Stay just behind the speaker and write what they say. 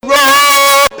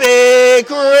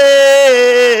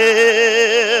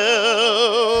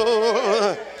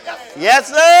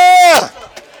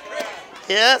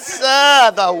Yes,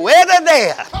 sir. The weather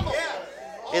there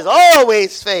is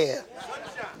always fair.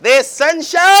 There's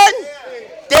sunshine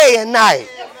day and night.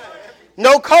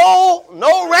 No cold,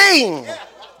 no rain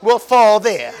will fall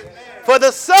there. For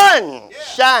the sun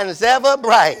shines ever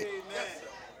bright.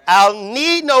 I'll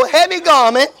need no heavy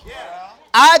garment.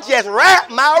 I just wrap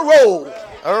my robe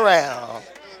around.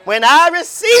 When I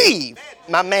receive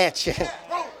my mansion,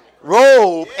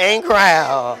 robe and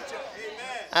crown.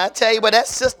 I tell you what, that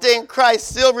sister in Christ,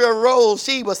 Sylvia Rose,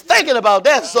 she was thinking about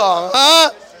that song,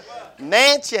 huh?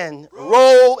 Mansion,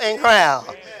 robe, and crown.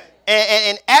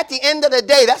 And at the end of the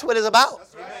day, that's what it's about.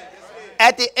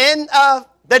 At the end of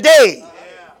the day,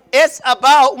 it's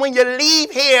about when you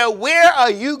leave here, where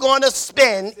are you going to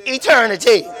spend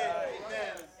eternity?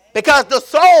 Because the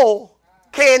soul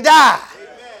can't die.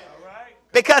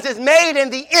 Because it's made in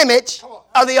the image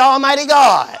of the Almighty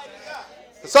God.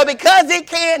 So because it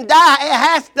can't die, it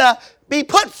has to be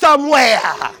put somewhere.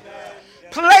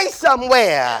 Placed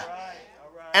somewhere.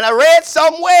 And I read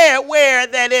somewhere where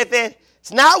that if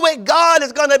it's not with God,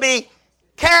 it's going to be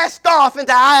cast off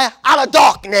into outer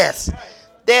darkness.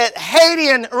 The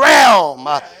Hadean realm.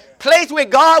 Place where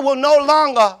God will no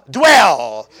longer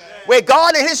dwell. Where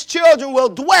God and his children will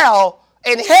dwell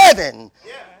in heaven.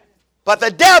 But the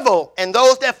devil and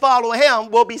those that follow him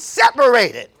will be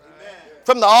separated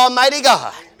from the Almighty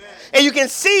God. And you can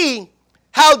see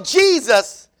how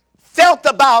Jesus felt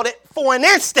about it for an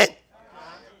instant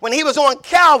when he was on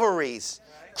Calvary's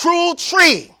cruel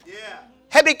tree.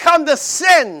 Had become the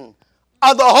sin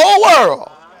of the whole world.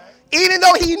 Even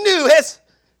though he knew his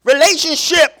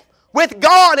relationship with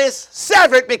God is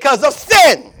severed because of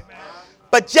sin.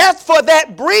 But just for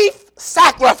that brief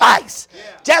sacrifice,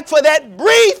 just for that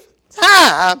brief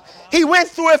time, he went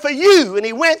through it for you and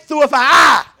he went through it for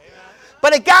I.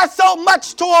 But it got so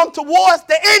much to him towards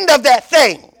the end of that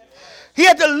thing. He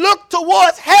had to look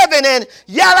towards heaven and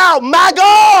yell out, my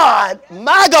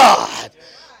God,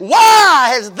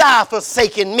 why hast thou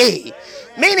forsaken me?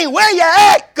 Meaning, where you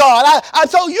at, God? I'm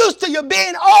so used to you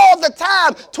being all the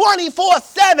time,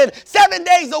 24/7, 7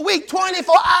 days a week,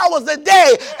 24 hours a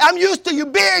day. I'm used to you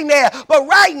being there. But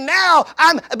right now,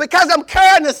 because I'm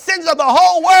carrying the sins of the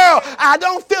whole world, I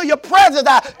don't feel your presence.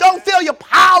 I don't feel your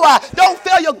power. I don't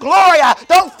feel your glory. I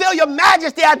don't feel your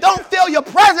majesty. I don't feel your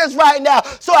presence right now.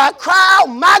 So I cry out,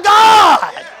 my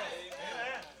God.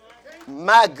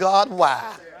 My God,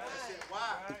 why?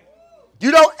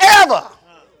 You don't ever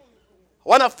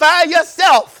want to find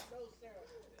yourself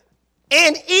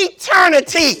in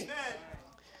eternity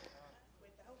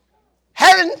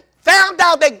having found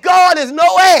out that God is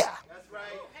nowhere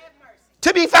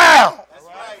to be found,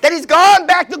 that he's gone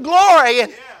back to glory,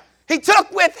 and he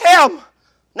took with him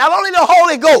not only the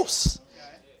Holy Ghost,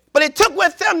 but he took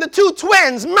with him the two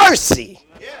twins, mercy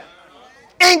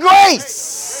and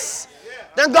grace.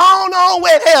 Then gone on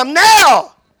with him.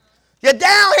 Now you're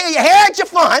down here, you had your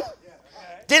fun,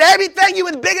 did everything you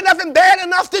was big enough and bad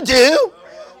enough to do,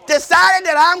 decided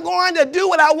that I'm going to do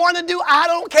what I want to do, I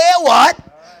don't care what,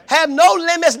 have no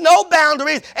limits, no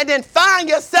boundaries, and then find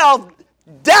yourself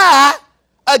die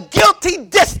a guilty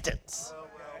distance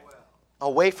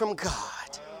away from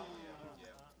God.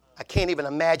 I can't even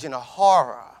imagine the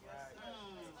horror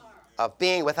of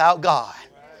being without God.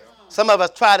 Some of us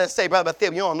try to say, Brother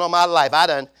Theo, you don't know my life. I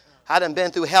done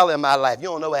been through hell in my life. You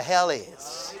don't know what hell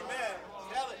is.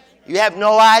 You have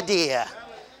no idea.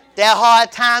 That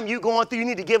hard time you're going through, you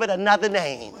need to give it another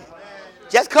name.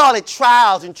 Just call it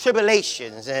trials and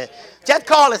tribulations. Just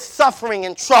call it suffering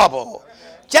and trouble.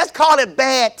 Just call it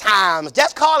bad times.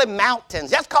 Just call it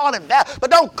mountains. Just call it that. But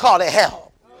don't call it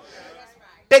hell.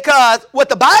 Because what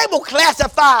the Bible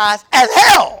classifies as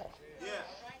hell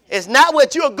is not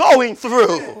what you're going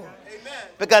through.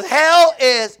 Because hell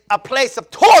is a place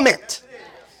of torment.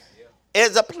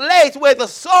 It's a place where the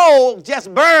soul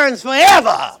just burns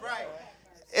forever.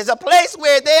 It's a place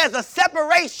where there's a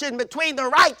separation between the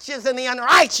righteous and the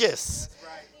unrighteous.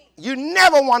 You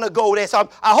never want to go there. So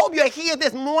I hope you're here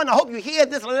this morning. I hope you hear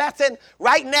this lesson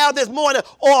right now this morning,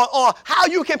 or how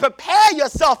you can prepare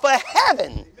yourself for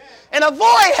heaven and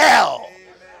avoid hell,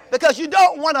 because you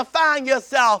don't want to find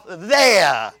yourself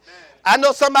there. I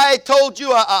know somebody told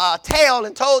you a tale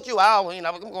and told you, I'm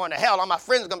going to hell. All my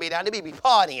friends are going to be down. They be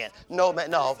partying. No,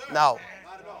 man, no.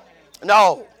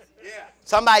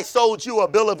 Somebody sold you a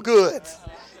bill of goods.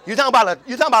 You talking about a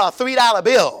 $3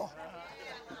 bill.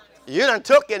 You done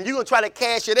took it and you're going to try to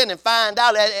cash it in and find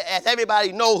out that, as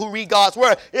everybody know who read God's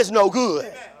word, it's no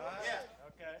good.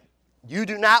 You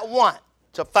do not want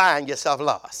to find yourself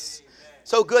lost.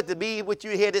 So good to be with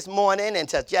you here this morning and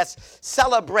to just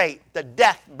celebrate the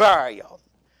death, burial,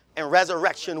 and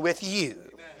resurrection with you.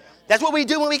 That's what we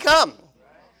do when we come.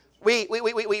 We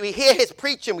hear his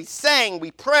preaching, we sing,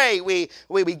 we pray, we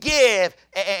give,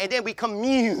 and then we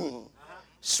commune.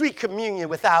 Sweet communion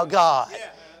with our God.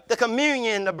 The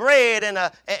communion, the bread,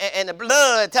 and the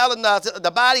blood telling us,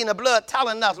 the body and the blood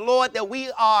telling us, Lord, that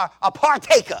we are a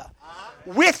partaker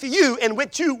with you and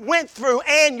what you went through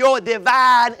and your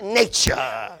divine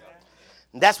nature.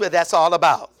 That's what that's all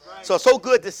about. So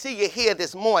good to see you here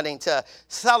this morning to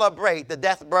celebrate the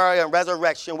death, burial, and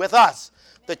resurrection with us,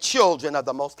 the children of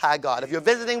the Most High God. If you're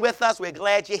visiting with us, we're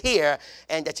glad you're here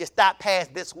and that you stopped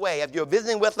past this way. If you're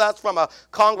visiting with us from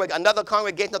another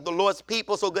congregation of the Lord's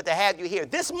people, so good to have you here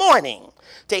this morning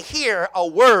to hear a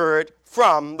word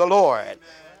from the Lord. Amen.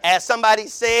 As somebody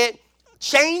said,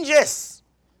 changes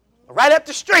right up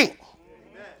the street.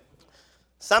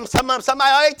 Somebody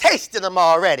already tasted them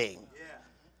already.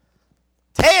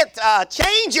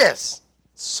 Changes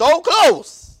so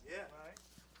close.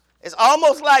 It's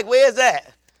almost like, where's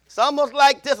that? It's almost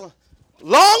like this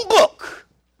long book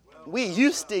we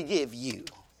used to give you.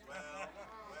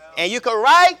 And you can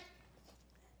write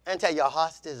until your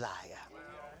heart's desire.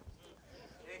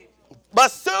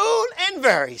 But soon and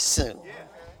very soon,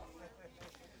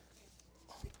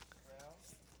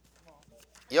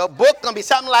 your book going to be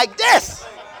something like this.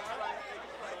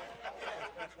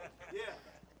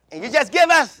 And you just give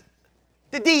us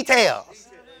the details.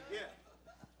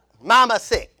 Mama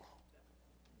sick.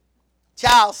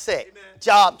 Child sick. Amen.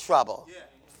 Job trouble. Yeah.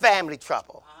 Family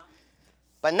trouble.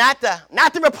 But not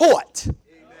the report.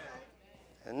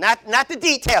 Not the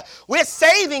detail. We're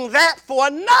saving that for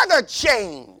another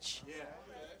change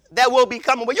that will be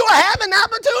coming. Well, you'll have an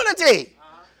opportunity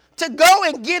to go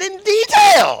and get in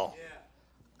detail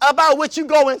about what you're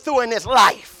going through in this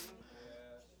life.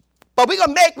 But we're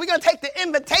gonna take the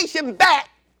invitation back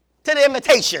to the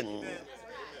invitation.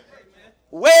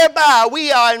 Whereby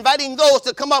we are inviting those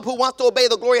to come up who want to obey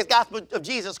the glorious gospel of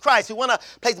Jesus Christ, who want to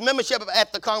place membership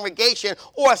at the congregation,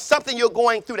 or something you're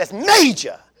going through that's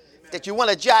major, that you want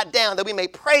to jot down, that we may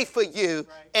pray for you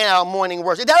in our morning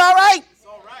worship. Is that all right?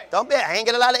 All right. Don't be, I ain't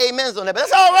get a lot of amens on that, but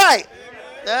that's all right.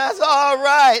 Amen. That's all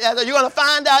right. You're going to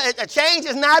find out a change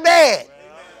is not bad. Amen.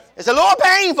 It's a little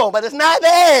painful, but it's not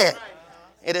bad.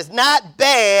 It is not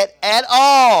bad at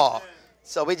all.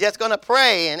 So we're just going to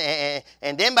pray,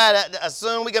 and then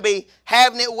soon we're going to be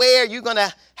having it where you're going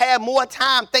to have more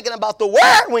time thinking about the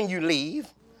word when you leave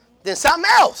than something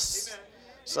else. Amen.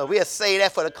 So we'll say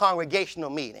that for the congregational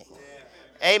meeting.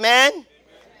 Yeah. Amen?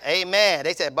 Amen.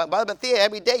 They said, but Brother Bethia,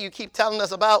 every day you keep telling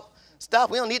us about stuff.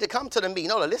 We don't need to come to the meeting.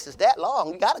 No, the list is that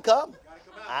long. You got to come.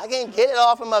 I can't get it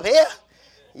all from up here.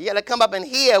 You got to come up and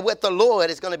hear what the Lord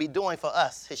is going to be doing for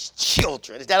us, his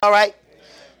children. Is that all right?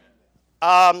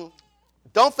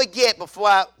 Don't forget, before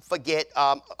I forget,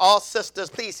 all sisters,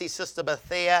 please see Sister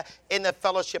Bethia in the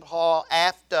fellowship hall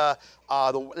after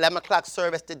the 11 o'clock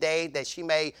service today, that she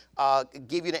may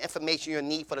give you the information you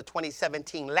need for the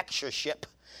 2017 lectureship,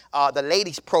 the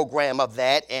ladies program of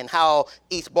that, and how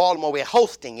East Baltimore, we're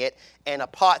hosting it, and a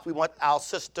part we want our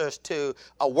sisters to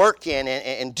work in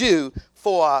and do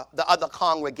for the other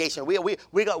congregation. We're going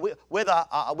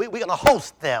to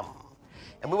host them.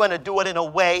 And we want to do it in a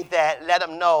way that let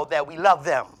them know that we love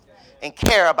them and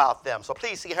care about them. So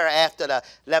please see her after the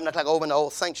 11 o'clock over in the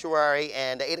old sanctuary,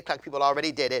 and the 8 o'clock people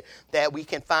already did it, that we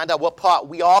can find out what part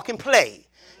we all can play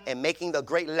in making the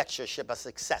great lectureship a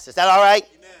success. Is that all right?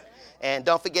 Amen. And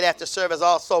don't forget, after service,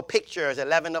 also pictures,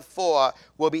 11 to 4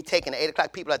 will be taken. The 8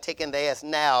 o'clock people are taking theirs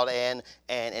now, and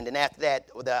then after that,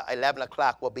 the 11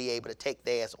 o'clock will be able to take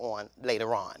theirs on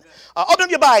later on. Open up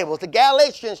your Bibles to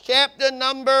Galatians chapter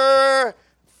number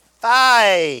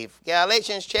 5.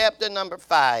 Galatians chapter number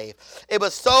 5. It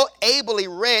was so ably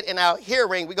read in our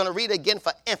hearing, we're going to read it again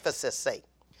for emphasis' sake.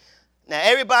 Now,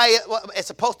 everybody is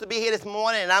supposed to be here this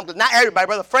morning, and not everybody.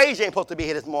 Brother Frazier ain't supposed to be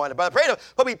here this morning. Brother Frazier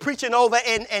will be preaching over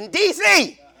in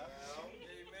D.C.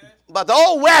 But the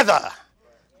old weather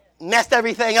messed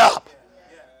everything up.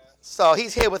 So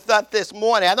he's here with us this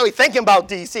morning. I know he's thinking about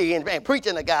D.C. and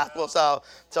preaching the gospel, so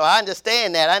I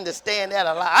understand that. I understand that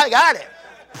a lot. I got it.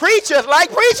 Preachers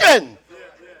like preaching.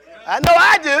 I know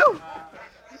I do.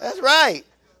 That's right.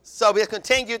 So we'll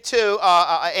continue to,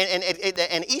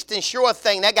 an Eastern Shore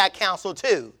thing, that got canceled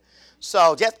too.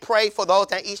 So just pray for those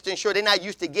at Eastern Shore. They're not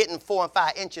used to getting 4 and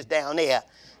 5 inches down there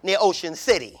near Ocean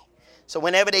City. So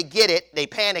whenever they get it, they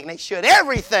panic and they shut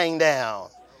everything down.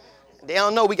 They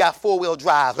don't know we got 4-wheel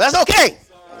drives. But that's okay.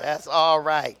 That's all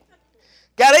right.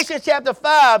 Galatians chapter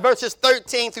 5, verses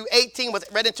 13 through 18 was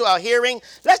read into our hearing.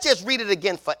 Let's just read it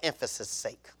again for emphasis'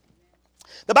 sake.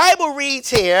 The Bible reads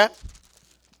here,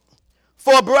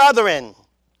 "For brethren,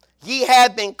 ye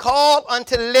have been called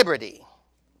unto liberty.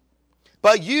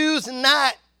 But use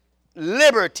not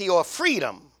liberty or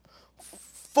freedom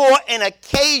for an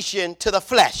occasion to the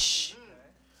flesh,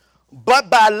 but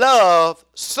by love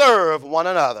serve one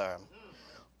another.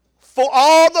 For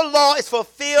all the law is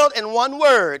fulfilled in one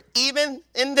word, even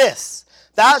in this: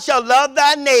 thou shalt love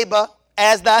thy neighbor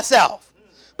as thyself.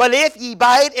 But if ye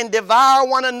bite and devour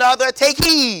one another, take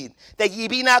heed that ye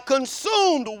be not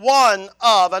consumed one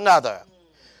of another.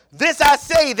 This I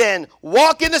say then,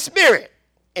 walk in the Spirit,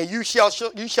 and you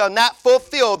shall not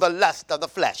fulfill the lust of the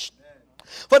flesh.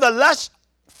 For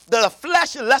the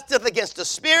flesh lusteth against the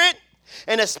Spirit,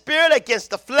 and the Spirit against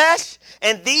the flesh,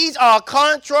 and these are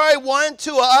contrary one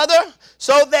to another,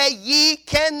 so that ye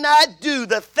cannot do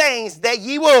the things that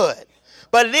ye would.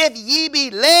 But if ye be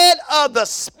led of the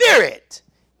Spirit,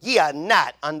 ye are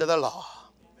not under the law.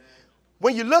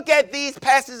 When you look at these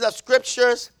passages of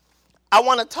scriptures, I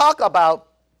want to talk about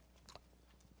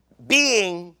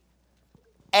being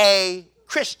a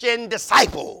Christian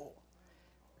disciple.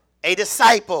 A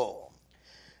disciple.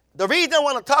 The reason I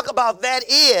want to talk about that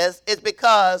is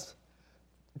because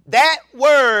that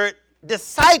word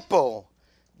disciple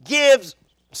gives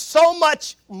so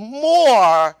much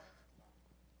more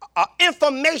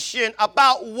information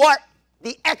about what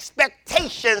the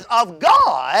expectations of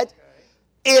God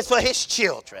is for his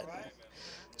children.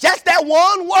 Just that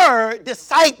one word,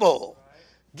 disciple,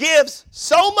 gives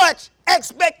so much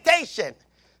expectation.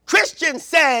 Christians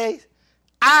say,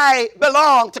 I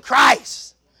belong to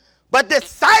Christ. But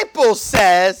disciple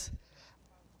says,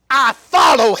 I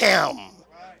follow him.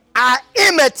 I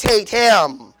imitate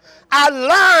him. I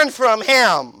learn from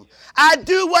him. I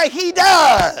do what he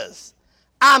does.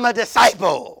 I'm a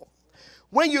disciple.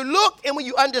 When you look and when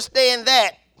you understand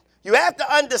that, you have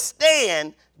to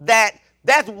understand that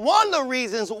that's one of the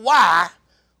reasons why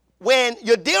when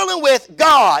you're dealing with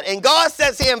God, and God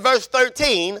says here in verse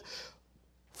 13,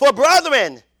 for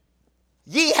brethren,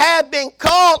 ye have been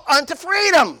called unto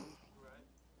freedom.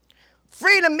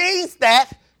 Freedom means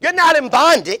that you're not in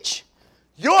bondage.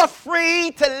 You're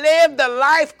free to live the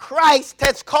life Christ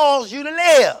has called you to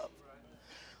live.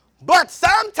 But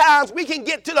sometimes we can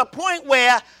get to the point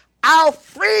where our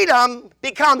freedom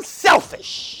becomes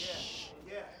selfish.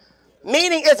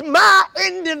 Meaning it's my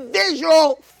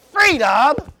individual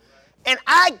freedom, and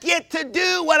I get to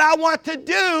do what I want to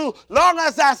do long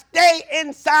as I stay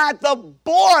inside the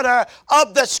border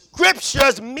of the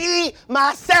scriptures, me,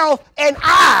 myself, and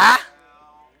I.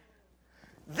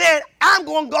 Then I'm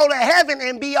going to go to heaven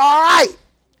and be all right.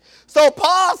 So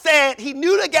Paul said he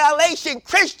knew the Galatian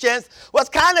Christians was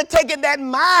kind of taking that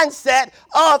mindset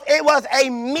of it was a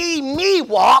me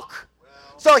walk.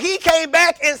 So he came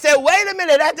back and said, wait a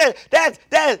minute,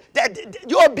 that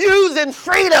you're abusing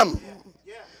freedom.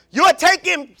 You're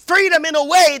taking freedom in a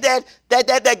way that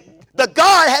the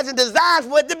God hasn't designed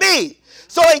for it to be.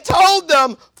 So he told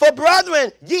them, for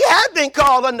brethren, ye have been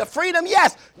called unto freedom.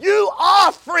 Yes, you are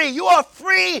free. You are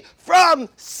free from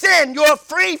sin. You are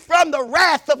free from the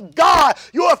wrath of God.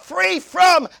 You are free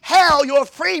from hell. You are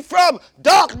free from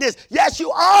darkness. Yes,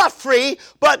 you are free,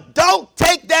 but don't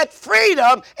take that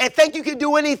freedom and think you can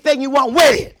do anything you want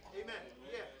with it. Amen.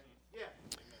 Yeah.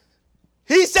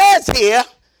 He says here,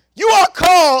 you are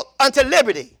called unto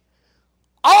liberty.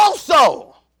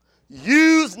 Also,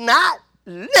 use not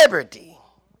liberty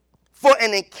for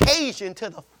an occasion to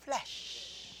the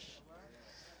flesh.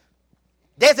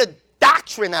 There's a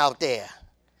doctrine out there.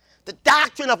 The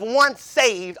doctrine of once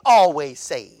saved, always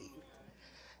saved.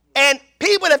 And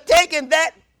people have taken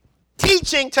that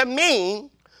teaching to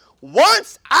mean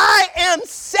once I am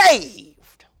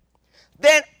saved,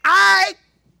 then I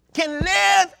can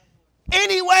live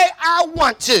any way I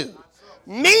want to.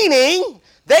 Meaning,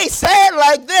 they say it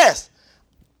like this: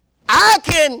 I'm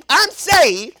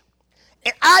saved,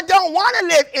 and I don't want to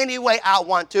live any way I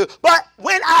want to. But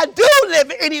when I do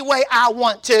live any way I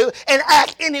want to and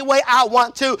act any way I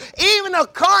want to, even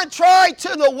contrary to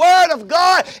the word of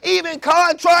God, even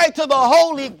contrary to the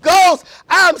Holy Ghost,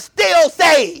 I'm still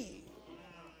saved.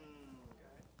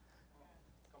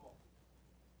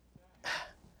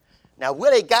 Now,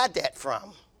 where they got that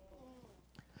from?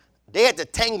 They had to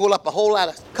tangle up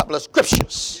a couple of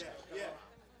scriptures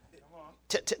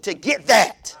to get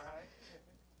that.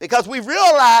 Because we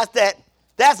realize that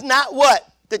that's not what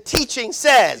the teaching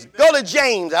says. Go to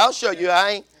James. I'll show you. I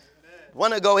ain't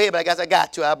want to go here, but I guess I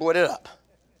got to. I brought it up.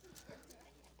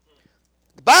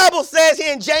 The Bible says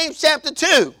here in James chapter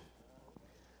 2,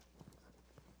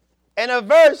 and a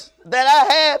verse that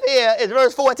I have here is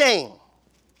verse 14.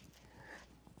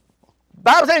 The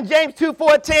Bible says in James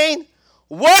 2:14,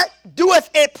 what doeth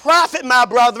it profit, my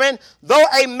brethren, though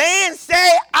a man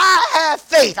say, I have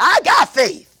faith, I got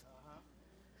faith,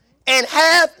 and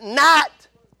have not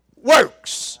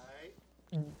works,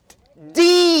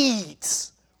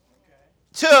 deeds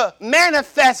to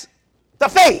manifest the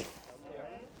faith.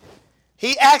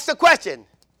 He asks the question,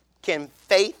 can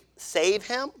faith save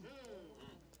him?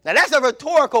 Now that's a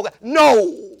rhetorical.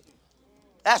 No,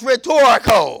 that's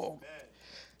rhetorical.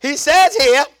 He says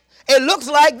here, it looks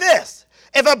like this.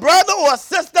 If a brother or a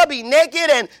sister be naked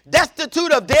and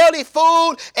destitute of daily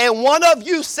food, and one of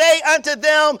you say unto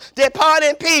them, depart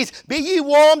in peace, be ye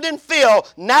warmed and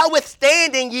filled,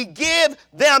 notwithstanding ye give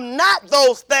them not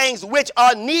those things which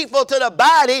are needful to the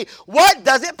body, what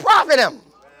does it profit him?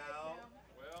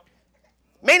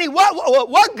 Meaning,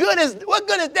 what good is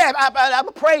that? I'm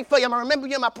going to pray for you. I'm going to remember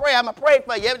you in my prayer. I'm going to pray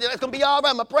for you. It's going to be all right.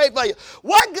 I'm going to pray for you.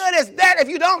 What good is that if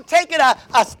you don't take it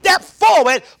a step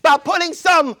forward by putting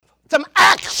some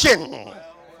action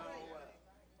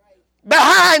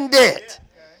behind it?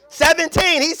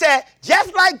 17, he said,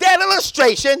 just like that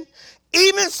illustration,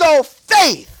 even so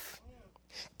faith,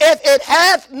 if it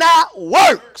hath not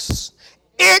works,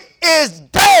 it is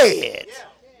dead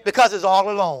because it's all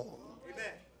alone.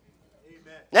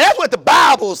 Now that's what the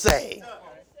Bible says.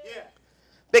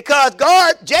 Because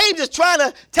James is trying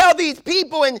to tell these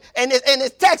people in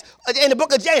this text, in the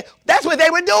book of James, that's what they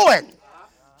were doing.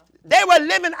 They were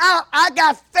living out, I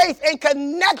got faith in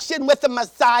connection with the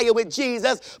Messiah, with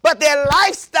Jesus, but their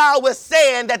lifestyle was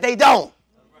saying that they don't.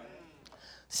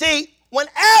 See,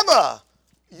 whenever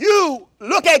you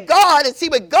look at God and see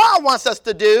what God wants us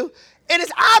to do, it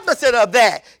is opposite of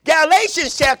that.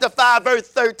 Galatians chapter 5, verse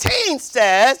 13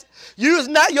 says, use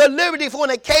not your liberty for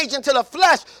an occasion to the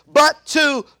flesh, but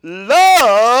to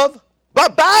love,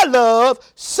 but by love,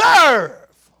 serve.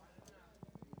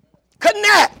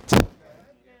 Connect.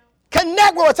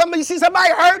 Connect with somebody. You see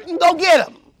somebody hurting, go get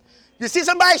them. You see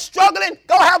somebody struggling,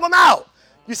 go help them out.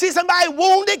 You see somebody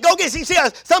wounded, go get them. You see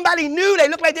somebody new, they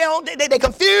look like they're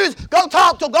confused, go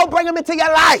talk to them, go bring them into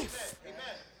your life.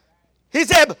 He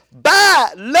said,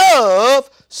 by love,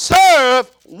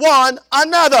 serve one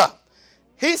another.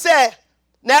 He said,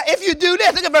 now if you do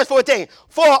this, look at verse 14.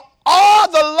 For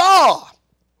all the law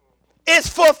is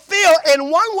fulfilled in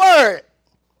one word,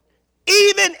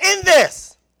 even in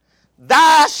this,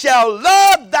 thou shalt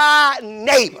love thy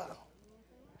neighbor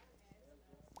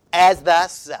as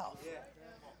thyself.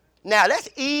 Now that's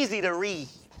easy to read,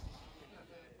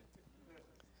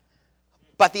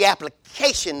 but the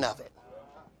application of it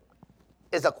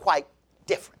is quite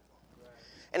different.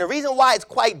 And the reason why it's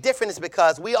quite different is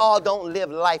because we all don't live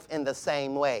life in the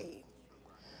same way.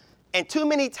 And too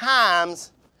many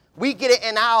times we get it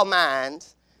in our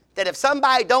minds that if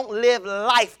somebody don't live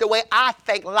life the way I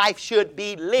think life should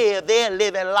be lived, they're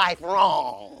living life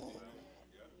wrong.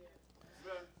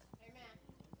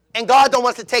 And God don't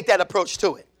want us to take that approach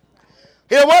to it.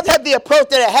 He don't want us to have the approach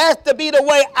that it has to be the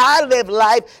way I live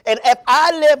life. And if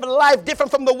I live life different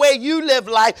from the way you live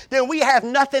life, then we have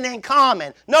nothing in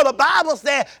common. No, the Bible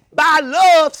says, by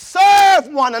love, serve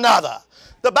one another.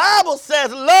 The Bible says,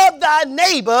 love thy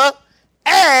neighbor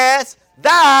as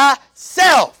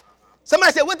thyself.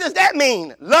 Somebody said, what does that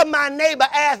mean? Love my neighbor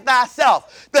as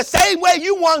thyself. The same way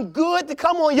you want good to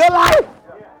come on your life,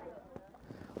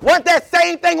 want that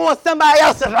same thing on somebody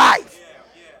else's life.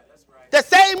 The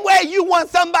same way you want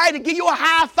somebody to give you a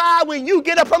high five when you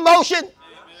get a promotion,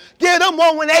 give them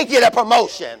one when they get a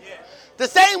promotion. The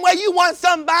same way you want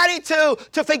somebody to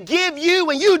forgive you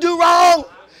when you do wrong,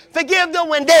 forgive them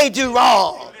when they do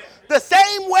wrong. The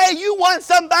same way you want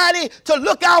somebody to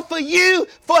look out for you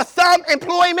for some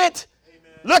employment,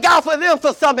 look out for them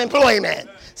for some employment.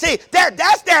 See,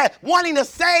 that's that wanting the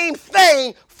same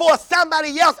thing for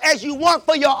somebody else as you want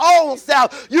for your own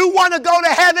self. You want to go to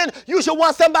heaven, you should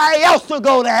want somebody else to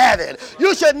go to heaven.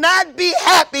 You should not be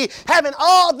happy having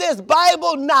all this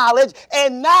Bible knowledge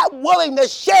and not willing to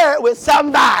share it with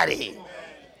somebody.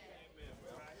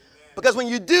 Because when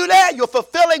you do that, you're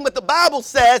fulfilling what the Bible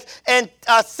says in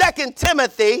 2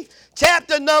 Timothy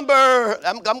chapter number,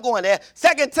 I'm going there,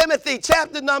 2 Timothy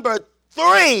chapter number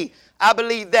 3, I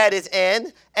believe that is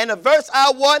in. And the verse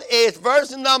I want is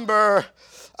verse number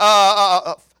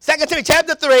 2 Timothy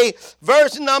chapter 3,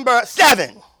 verse number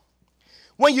 7.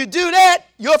 When you do that,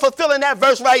 you're fulfilling that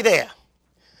verse right there.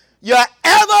 You're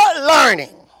ever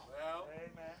learning,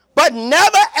 but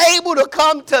never able to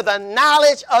come to the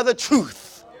knowledge of the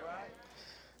truth.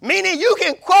 Meaning you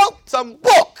can quote some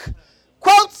book,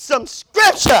 quote some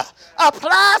scripture,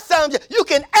 apply some, you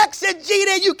can exegete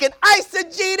it, you can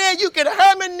eisegete it, you can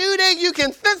hermeneutic it, you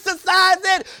can synthesize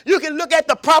it, you can look at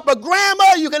the proper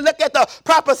grammar, you can look at the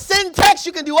proper syntax,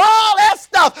 you can do all that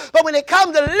stuff, but when it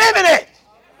comes to living it,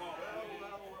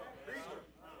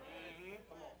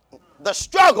 the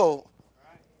struggle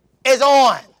is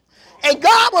on. And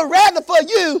God would rather for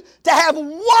you to have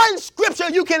one scripture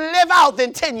you can live out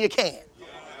than 10 you can't.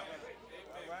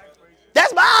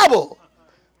 That's Bible.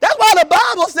 That's why the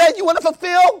Bible says you want to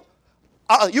fulfill.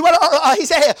 He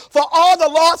said here, for all the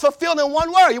laws fulfilled in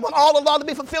one word. You want all the law to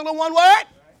be fulfilled in one word?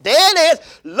 There it is.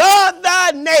 Love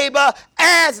thy neighbor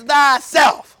as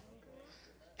thyself.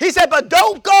 He said, but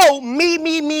don't go me.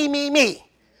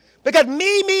 Because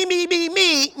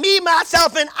me,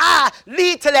 myself, and I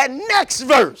lead to that next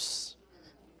verse.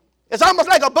 It's almost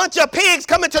like a bunch of pigs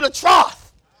coming to the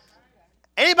trough.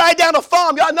 Anybody down the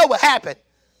farm, y'all know what happened.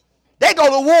 They go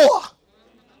to war.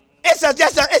 It's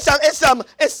whatever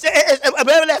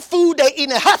that food they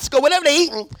eating, a husk or whatever they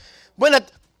eating. When the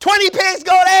 20 pigs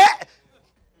go there,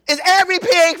 it's every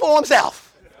pig for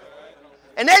himself.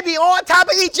 And they be on top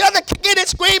of each other, kicking and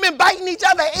screaming, biting each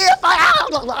other, ear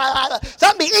fight.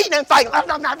 Some be eating and fighting.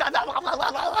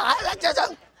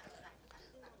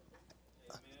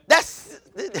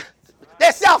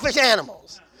 They're selfish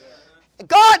animals.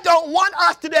 God don't want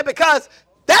us to do because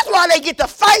that's why they get to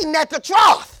fighting at the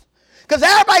trough. Because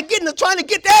everybody trying to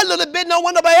get that little bit, don't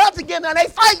want nobody else to get, now they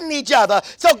fighting each other.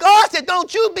 So God said,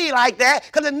 don't you be like that.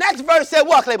 Because the next verse said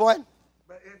what, Claiborne?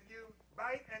 But if you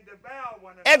bite and devour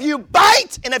one another. If you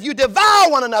bite and if you devour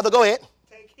one another, go ahead.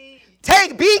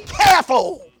 Take heed. Be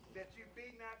careful.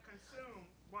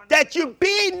 That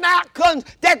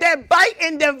bite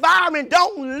and devouring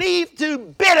don't lead to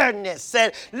bitterness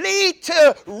and lead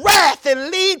to wrath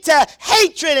and lead to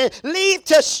hatred and lead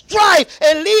to strife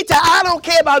and lead to I don't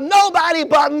care about nobody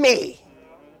but me.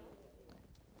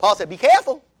 Paul said, be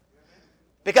careful.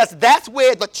 Because that's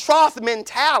where the trough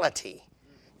mentality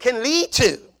can lead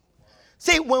to.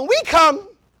 See, when we come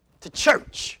to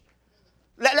church,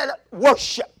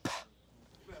 worship,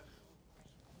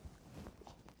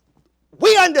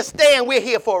 we understand we're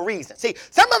here for a reason. See,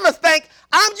 some of us think,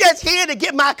 I'm just here to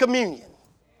get my communion.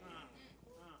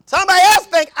 Somebody else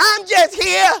think, I'm just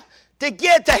here to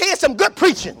hear some good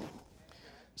preaching.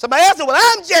 Somebody else said, well,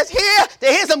 I'm just here to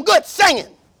hear some good singing.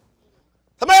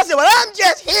 Somebody else said, well, I'm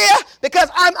just here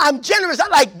because I'm generous. I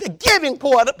like the giving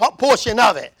portion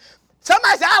of it.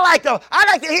 Somebody said, I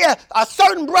like to hear a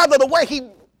certain brother, the way he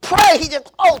pray. He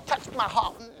just, touched my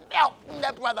heart.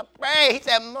 That brother pray. He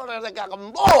said, more.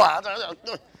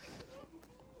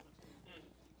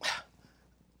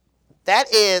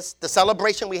 That is the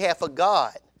celebration we have for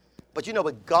God. But you know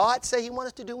what God said he wants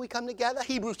us to do when we come together?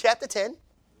 Hebrews chapter 10.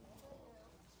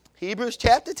 Hebrews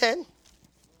chapter 10.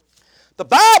 The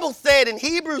Bible said in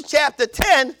Hebrews chapter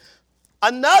 10,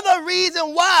 another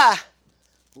reason why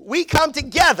we come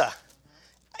together.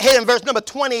 Here in verse number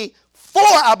 24,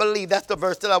 I believe that's the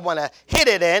verse that I want to hit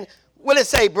it in. What did it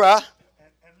say, bruh? And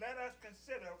let us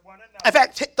consider one another. In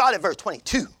fact, start at verse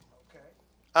 22. Okay.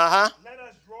 Uh-huh. Let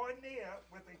us draw near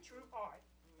with a true heart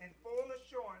and full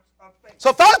assurance of faith.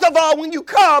 So first of all, when you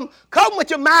come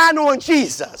with your mind on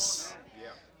Jesus. Yeah.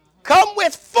 Come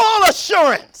with full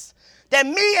assurance that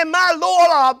me and my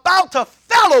Lord are about to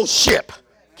fellowship.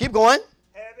 Keep going.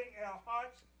 Having our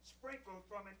hearts sprinkled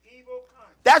from an evil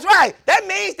conscience. That's right. That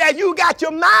means that you got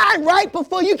your mind right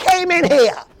before you came in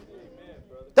here.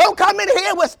 Don't come in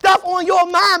here with stuff on your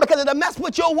mind because it'll mess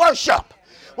with your worship.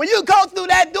 When you go through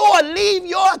that door, leave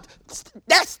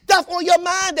that stuff on your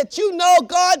mind that you know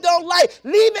God don't like.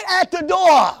 Leave it at the door.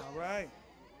 All right.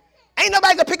 Ain't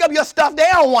nobody gonna pick up your stuff. They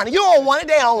don't want it. You don't want it.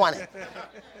 They don't want it.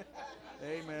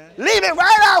 Amen. Leave it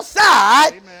right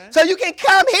outside. Amen. So you can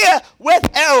come here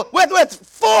with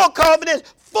full confidence,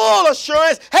 full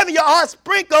assurance, having your heart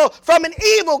sprinkled from an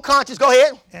evil conscience. Go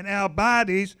ahead. And our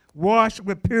bodies washed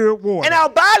with pure water. And our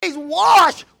bodies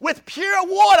washed with pure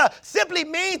water simply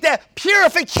means that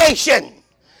purification.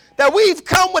 That we've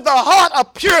come with a heart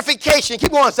of purification.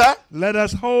 Keep going, sir. Let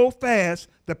us hold fast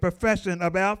the profession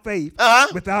of our faith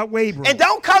without wavering. And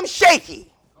don't come shaky.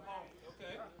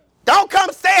 Don't come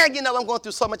saying, I'm going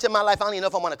through so much in my life, I don't even know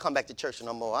if I want to come back to church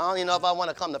no more. I don't even know if I want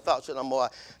to come to fellowship no more.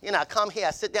 I come here,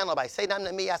 I sit down, nobody say nothing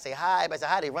to me. I say hi, everybody say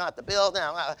hi, they run out the building.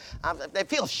 They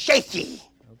feel shaky.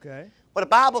 Okay. But the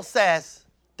Bible says,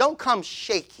 don't come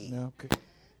shaky. No, okay.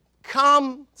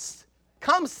 Come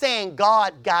saying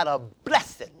God got a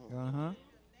blessing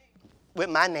with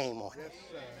my name on it.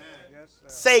 Yes, sir.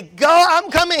 Say, God, I'm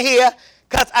coming here.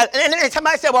 And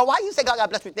somebody said, well, why you say God got a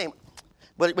blessing with your name?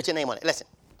 With your name on it. Listen,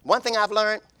 one thing I've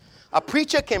learned, a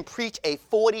preacher can preach a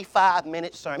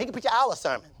 45-minute sermon. He can preach an hour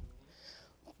sermon.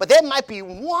 But there might be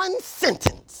one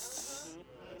sentence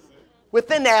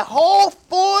within that whole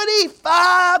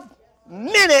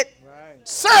 45-minute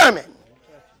sermon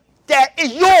that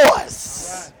is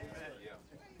yours.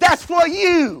 That's for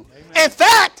you. In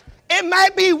fact, it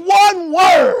might be one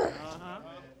word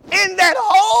in that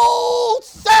whole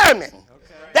sermon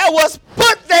that was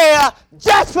put there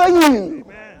just for you.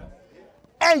 Amen.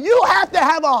 And you have to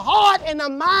have a heart and a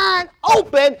mind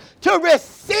open to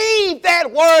receive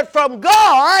that word from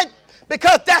God,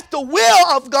 because that's the will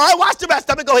of God. Watch the rest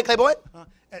of it. Go ahead, Claiborne.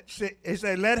 It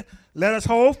said, let us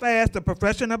hold fast the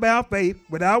profession of our faith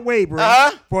without wavering,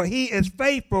 for he is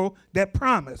faithful that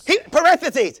promised.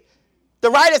 Parentheses. The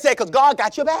writer said, because God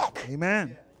got your back.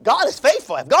 Amen. God is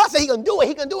faithful. If God said he can do it,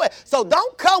 he can do it. So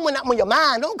don't come with your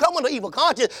mind. Don't come with an evil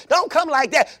conscience. Don't come like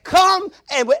that. Come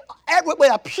and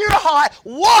with a pure heart,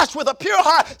 wash with a pure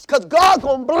heart, because God's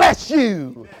going to bless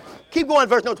you. Keep going,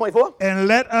 verse number 24. And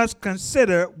let us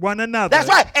consider one another. That's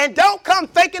right. And don't come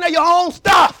thinking of your own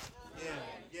stuff.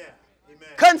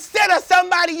 Consider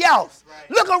somebody else.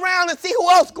 Right. Look around and see who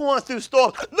else going through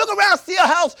storms. Look around and see who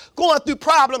else going through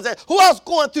problems and who else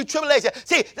going through tribulation.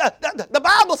 See, the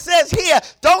Bible says here,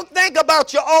 don't think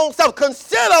about your own self.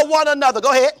 Consider one another.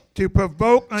 Go ahead. To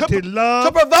provoke unto love.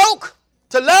 To provoke.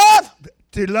 To love.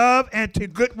 To love and to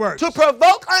good works. To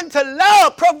provoke unto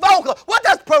love. Provoke. What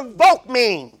does provoke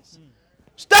mean?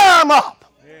 Stir them up.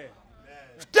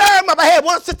 Stir them up. I had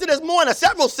one sister this morning,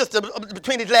 several sisters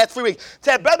between these last 3 weeks,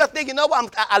 said, brother, I think, you know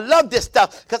what, I love this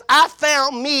stuff, because I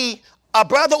found me a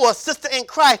brother or a sister in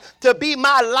Christ to be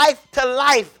my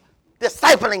life-to-life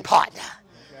discipling partner.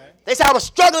 Okay. They said I was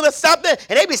struggling with something,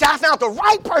 and they said, I found the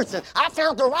right person. I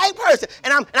found the right person.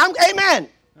 And I'm amen.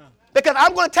 Because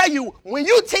I'm going to tell you, when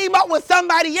you team up with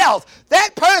somebody else,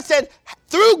 that person,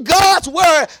 through God's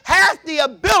word, has the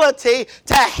ability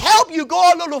to help you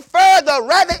go a little further,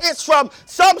 whether it's from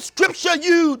some scripture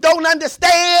you don't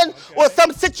understand, or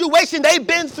some situation they've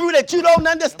been through that you don't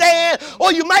understand,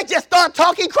 or you might just start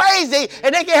talking crazy,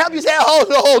 and they can help you say,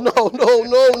 oh,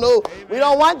 no. We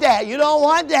don't want that. You don't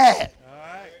want that. All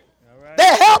right.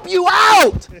 They help you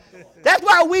out. That's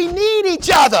why we need each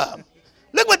other.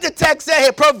 Look what the text said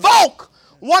here. Provoke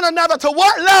one another to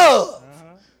what? Love.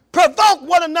 Provoke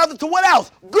one another to what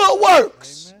else? Good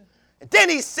works. Amen. And then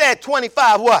he said,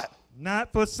 25, what?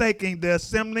 Not forsaking the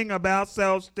assembling of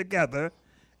ourselves together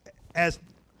as...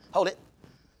 Hold it.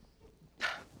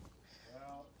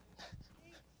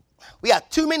 We have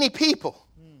too many people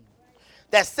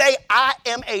that say, I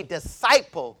am a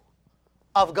disciple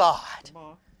of God.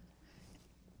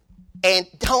 And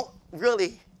don't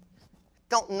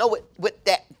know what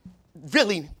that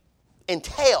really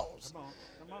entails. Come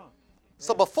on.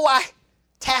 So before I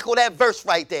tackle that verse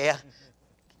right there,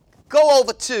 go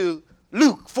over to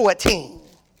Luke 14.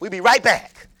 We'll be right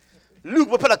back. Luke,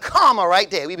 we'll put a comma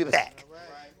right there. We'll be back. Right.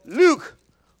 Luke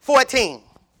 14.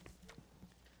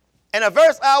 And a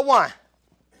verse I want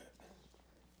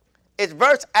is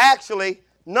verse actually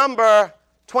number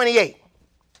 28.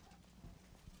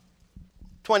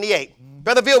 28.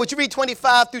 Brother Bill, would you read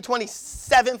 25 through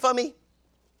 27 for me?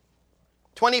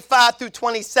 25 through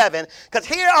 27. Because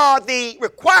here are the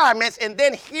requirements, and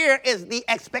then here is the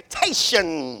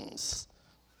expectations.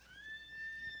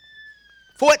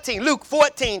 14, Luke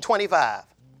 14, 25.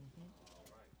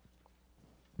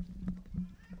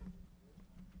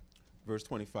 Verse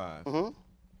 25.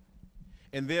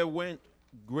 And there went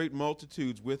great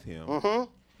multitudes with him,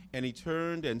 and he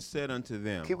turned and said unto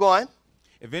them, keep going.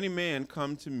 If any man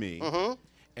come to me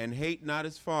and hate not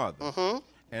his father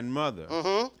and mother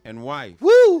and wife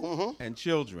and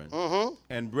children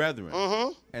and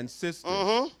brethren and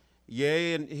sisters,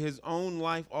 yea, and his own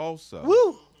life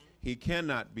also, he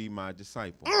cannot be my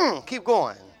disciple. Keep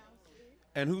going.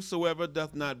 And whosoever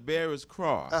doth not bear his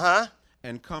cross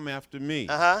and come after me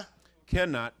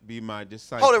cannot be my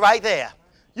disciple. Hold it right there.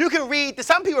 You can read,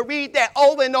 some people read that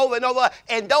over and over and over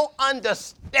and don't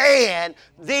understand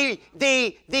the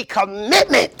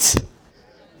commitment,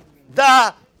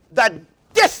 the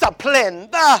discipline,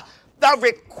 the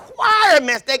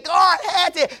requirements that God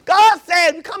had to. God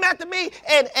said, you come after me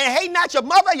and hate not your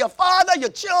mother, your father,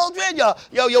 your children, your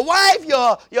wife,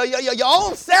 your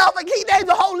own self. And he named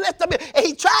a whole list of it. And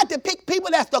he tried to pick people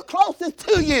that's the closest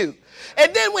to you.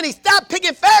 And then when he stopped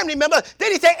picking family members,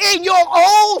 then he said, in your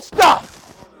own stuff.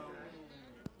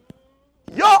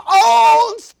 Your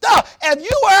own stuff. If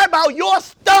you worry about your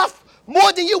stuff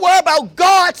more than you worry about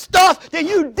God's stuff, then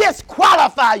you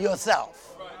disqualify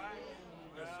yourself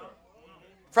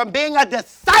from being a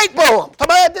disciple. From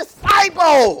a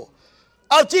disciple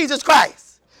of Jesus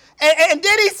Christ. And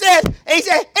then he said,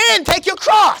 and take your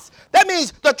cross. That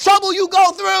means the trouble you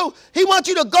go through, he wants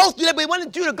you to go through that, but he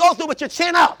wanted you to go through with your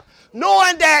chin up,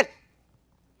 knowing that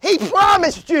he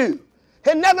promised you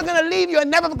he's never going to leave you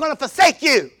and never going to forsake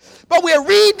you. But we'll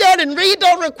read that and read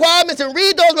those requirements and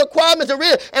read those requirements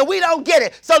and we don't get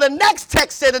it. So the next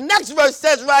text said, the next verse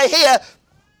says right here,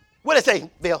 What did it say,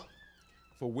 Bill?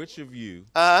 For which of you,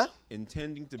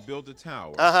 intending to build a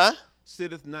tower,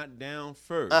 sitteth not down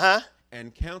first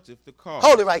and counteth the cost?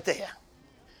 Hold it right there.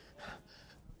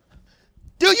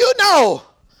 Do you know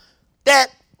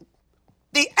that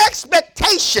the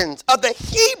expectations of the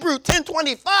Hebrew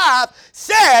 10:25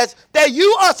 says that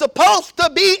you are supposed to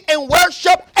be in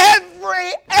worship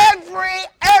every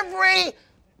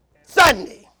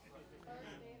Sunday?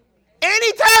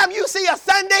 Anytime you see a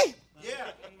Sunday,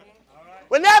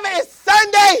 whenever it's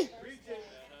Sunday,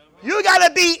 you got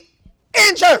to be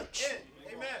in church.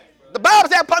 The Bible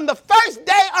says upon the first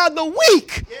day of the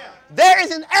week, there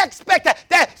is an expectation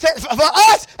that for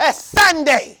us as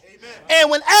Sunday. And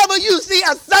whenever you see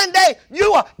a Sunday,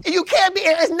 you can't be.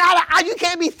 It's not. You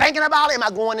can't be thinking about, am I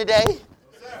going today?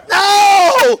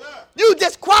 No. You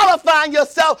disqualifying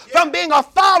yourself from being a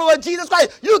follower of Jesus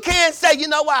Christ. You can't say, you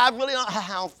know what, I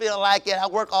don't feel like it. I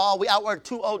work all week. I work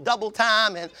double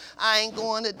time, and I ain't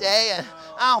going today, and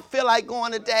I don't feel like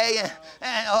going today,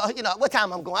 and you know, what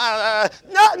time I'm going?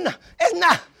 No, it's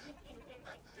not.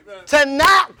 To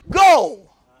not go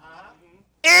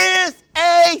is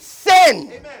a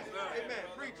sin. Amen.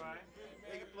 Preach.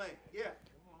 Make it plain. Yeah.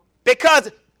 Because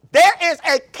there is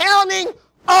a counting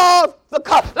of the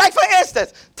cost. Like, for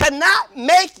instance, to not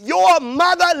make your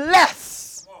mother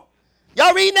less.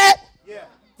 Y'all reading that? Yeah.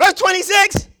 Verse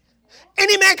 26.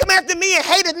 Any man come after me and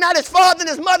hateth not his father and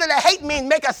his mother, that hate me,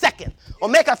 make a second. Or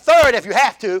make a third if you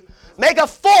have to. Make a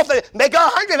fourth, make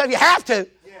 100 if you have to.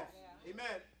 Yeah.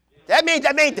 Amen. That means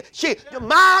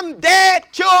mom,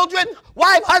 dad, children,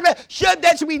 wife, husband,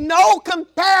 there should be no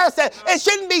comparison. It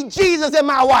shouldn't be Jesus and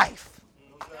my wife.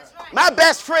 My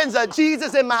best friends are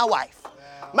Jesus and my wife.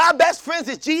 My best friends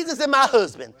is Jesus and my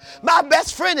husband. My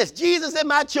best friend is Jesus and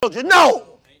my children.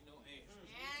 No.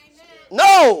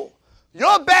 No.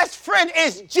 Your best friend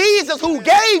is Jesus who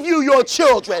gave you your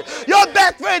children. Your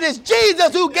best friend is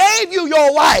Jesus who gave you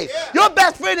your wife. Your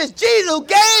best friend is Jesus who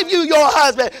gave you your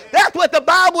husband. That's what the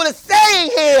Bible is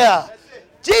saying here.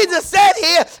 Jesus said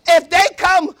here, he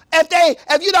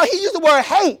used the word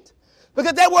hate.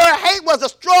 Because that word hate was a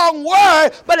strong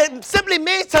word, but it simply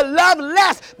means to love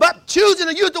less. But choosing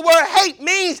to use the word hate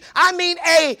means,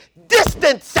 a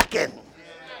distant second.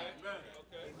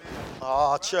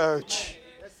 Oh, church.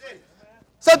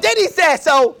 So then he said,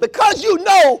 so because you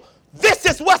know this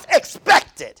is what's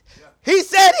expected. He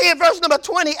said here in verse number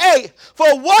 28,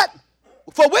 for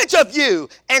which of you,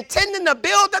 intending to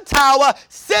build a tower,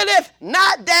 sitteth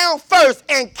not down first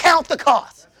and count the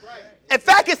cost. In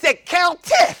fact, it said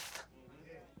counteth.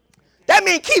 That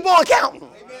means keep on counting.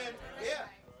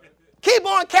 Keep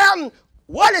on counting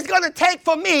what it's going to take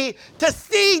for me to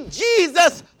see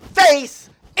Jesus' face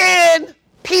in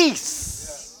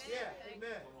peace.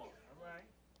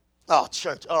 Oh,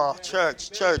 church.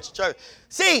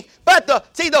 See,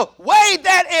 the way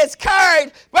that is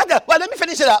carried, well, let me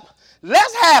finish it up.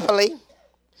 Less happily,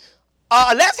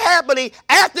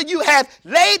 after you have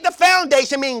laid the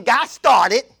foundation, meaning God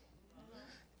started,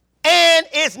 and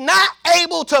is not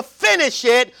able to finish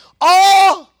it,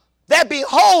 all that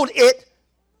behold it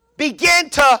begin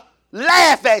to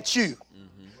laugh at you,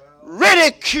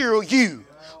 ridicule you,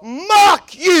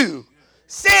 mock you,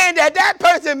 saying that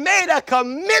person made a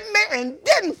commitment and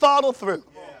didn't follow through.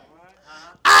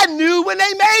 I knew when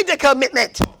they made the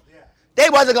commitment, they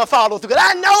wasn't going to follow through. Because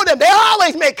I know them. They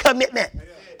always make commitment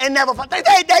and never follow. They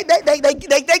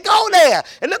go there.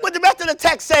 And look what the rest of the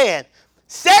text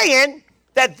saying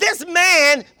that this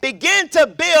man began to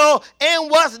build and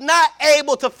was not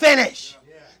able to finish.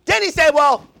 Then he said,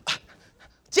 well,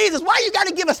 Jesus, why you got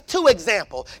to give us two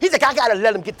examples? He's like, I got to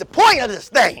let him get the point of this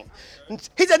thing.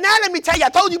 He said, now let me tell you, I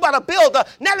told you about a builder.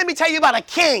 Now let me tell you about a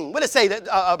king. What did it say,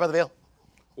 Brother Bill?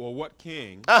 Or what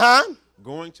king,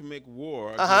 going to make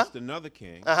war against another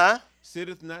king,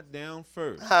 sitteth not down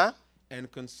first,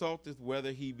 and consulteth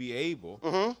whether he be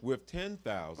able with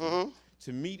 10,000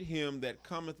 to meet him that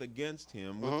cometh against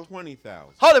him with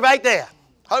 20,000. Hold it right there.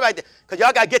 Because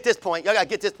y'all got to get this point. Get up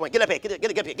here. Get up here.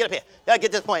 Y'all got to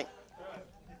get this point.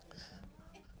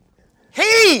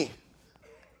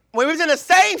 When we was in the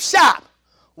same shop,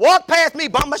 walked past me,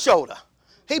 bumped my shoulder.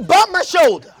 He bumped my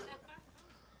shoulder.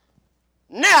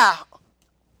 Now,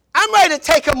 I'm ready to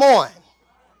take him on.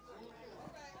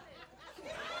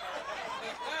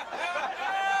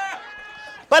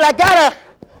 But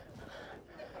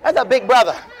that's a big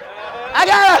brother. I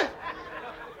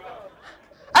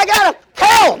gotta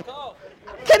count.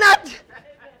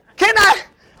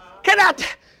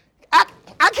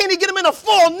 I can't even get him in a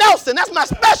full Nelson. That's my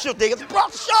specialty. It's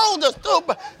broad shoulders too.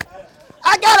 But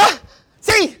I gotta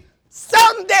see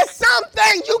there's some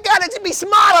things you gotta be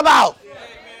smart about.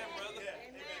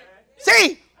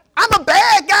 See, I'm a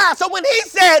bad guy. So when he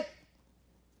said,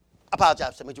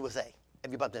 apologize to me, what you would say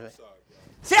if you bumped into me.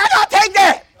 See, I gotta take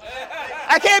that.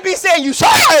 I can't be saying you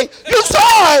sorry, you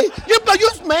sorry, you sorry.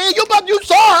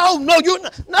 Oh no,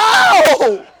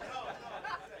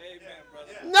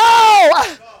 no.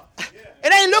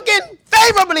 It ain't looking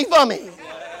favorably for me.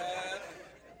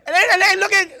 It ain't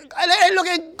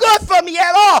looking good for me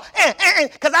at all.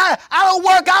 Because I don't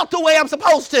work out the way I'm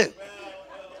supposed to.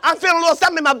 I'm feeling a little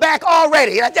something in my back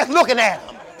already. I'm just looking at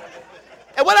them.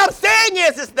 And what I'm saying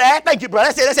is that, thank you,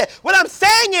 brother. That's it. What I'm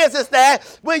saying is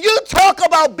that when you talk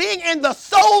about being a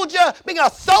soldier in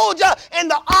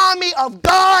the army of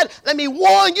God, let me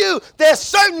warn you, there's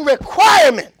certain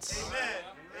requirements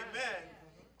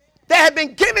that have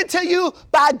been given to you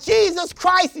by Jesus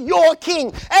Christ, your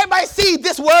King. Everybody see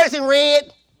this words in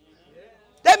red?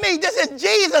 That means this is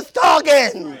Jesus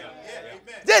talking.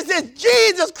 This is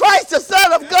Jesus Christ, the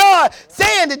Son of God,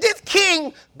 saying that this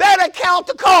king better count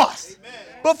the cost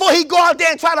before he go out there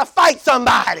and try to fight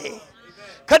somebody.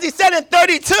 Because he said in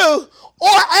 32,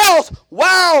 or else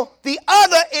while the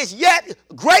other is yet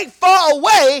great far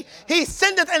away, he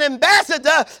sendeth an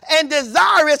ambassador and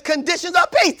desirous conditions of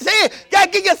peace. See, you got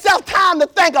to give yourself time to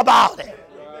think about it.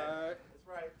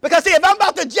 Because see, if I'm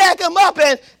about to jack him up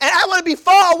and I want to be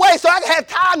far away so I can have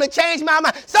time to change my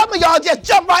mind, some of y'all just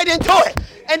jump right into it.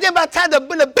 And then by the time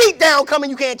the beat down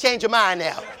coming, you can't change your mind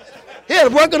now. Here,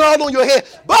 working all on your head.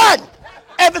 But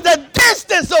if it's a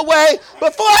distance away,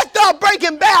 before I start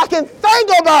breaking back, I can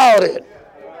think about it.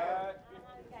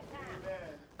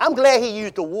 I'm glad he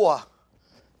used the war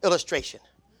illustration.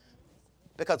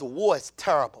 Because war is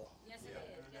terrible.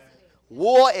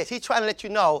 War is, he's trying to let you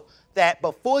know that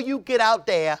before you get out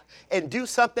there and do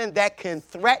something that can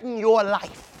threaten your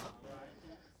life,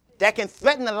 that can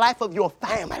threaten the life of your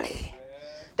family,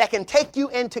 that can take you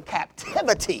into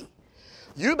captivity,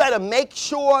 you better make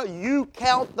sure you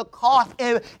count the cost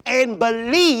and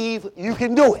believe you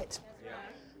can do it.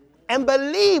 And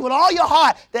believe with all your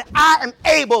heart that I am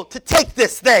able to take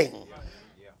this thing.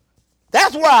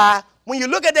 That's why when you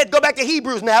look at that, go back to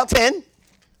Hebrews now, 10.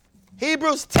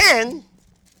 Hebrews 10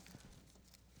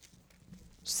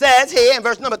 says here in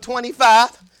verse number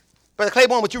 25, Brother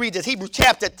Claiborne, would you read this? Hebrews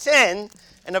chapter 10,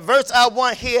 and the verse I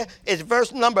want here is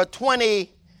verse number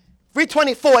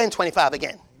 24 and 25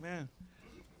 again. Amen.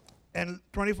 And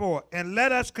 24, and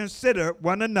let us consider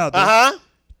one another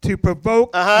to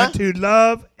provoke unto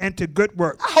love and to good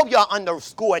works. I hope y'all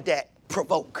underscored that,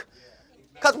 provoke.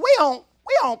 Because we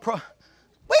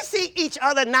see each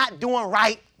other not doing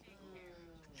right.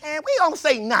 And we don't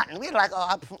say nothing. We're like,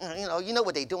 oh, you know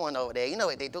what they're doing over there. You know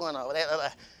what they're doing over there.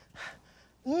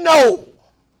 No.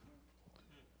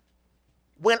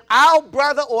 When our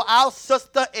brother or our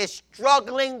sister is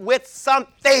struggling with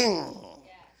something,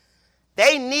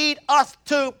 they need us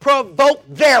to provoke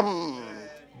them.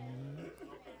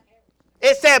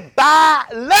 It said, by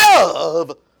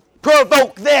love,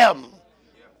 provoke them.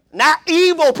 Not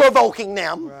evil provoking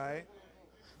them. Right.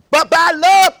 But by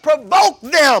love, provoke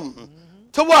them.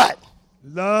 To what?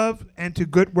 Love and to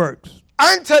good works.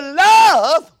 Unto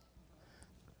love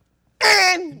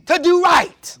and to do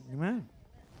right. Amen.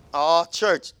 Oh,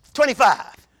 church.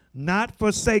 25. Not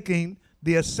forsaking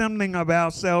the assembling of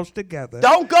ourselves together.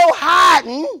 Don't go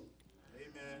hiding.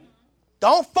 Amen.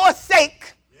 Don't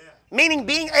forsake. Yeah. Meaning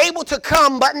being able to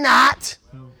come but not.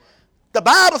 The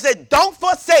Bible said don't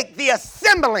forsake the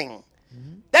assembling.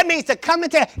 That means to come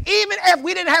into, even if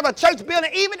we didn't have a church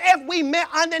building, even if we met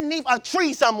underneath a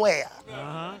tree somewhere.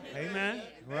 Amen.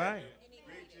 Right.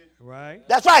 Right.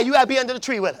 That's right. You got to be under the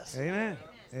tree with us. Amen.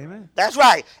 Amen. That's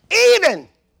right. Even,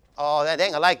 oh, they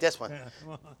ain't gonna like this one.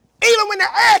 Even when the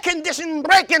air conditioning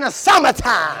break in the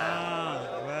summertime.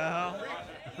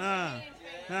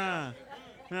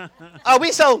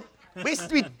 We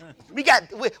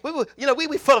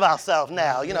full of ourselves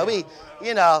now. We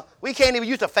can't even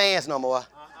use the fans no more.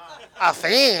 A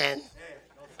fan?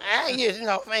 I ain't using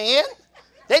no fan.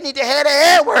 They need to have the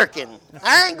air working.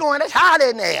 I ain't going as hot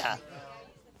in there.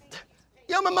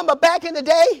 You remember back in the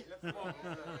day?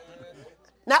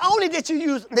 Not only did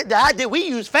we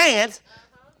use fans,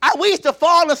 we used to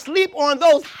fall asleep on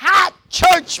those hot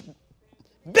church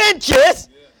benches.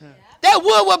 That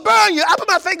wood would burn you. I put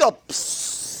my finger,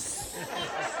 psst.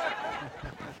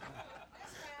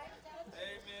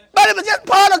 But it was just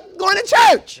part of going to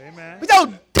church. Amen. We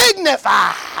so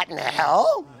dignified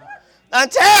now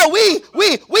until we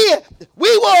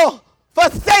will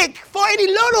forsake for any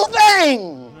little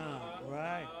thing.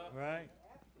 Right.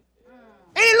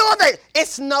 Any little thing. It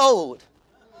snowed.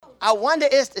 I wonder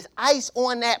if there's ice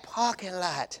on that parking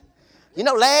lot.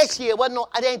 Last year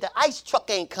the ice truck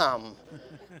ain't come.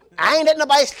 I ain't letting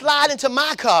nobody slide into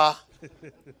my car.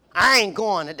 I ain't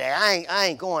going today. I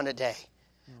ain't going today.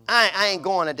 I ain't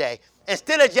going today.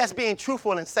 Instead of just being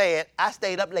truthful and saying, I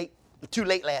stayed up too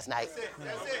late last night.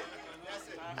 That's it.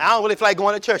 I don't really feel like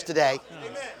going to church today.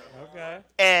 Okay.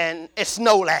 And it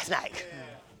snowed last night.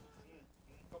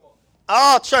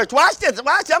 Oh, church, watch this.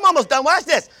 I'm almost done. Watch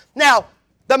this. Now,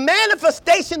 the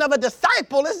manifestation of a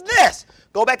disciple is this.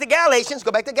 Go back to Galatians.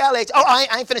 Oh, I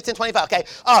ain't finished 10:25. Okay.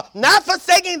 Not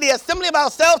forsaking the assembly of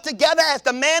ourselves together as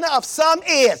the manner of some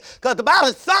is. Because the Bible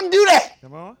says some do that.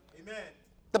 Come on. Amen.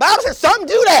 The Bible says some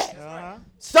do that. Uh-huh.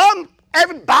 Some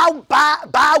every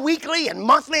bi-weekly and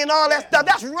monthly and all that stuff.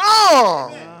 That's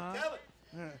wrong.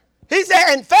 He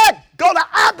said, in fact, go the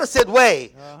opposite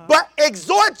way. But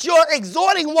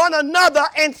exhorting one another,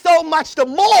 and so much the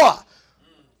more.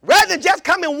 Rather than just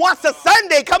coming once a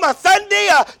Sunday, come a Sunday,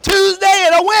 a Tuesday,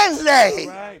 and a Wednesday.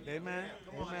 All right. Amen.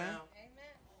 Amen.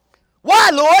 Why,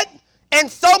 Lord?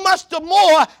 And so much the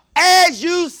more as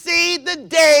you see the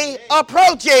day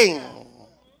approaching.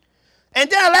 And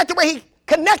then I like the way he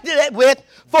connected it with,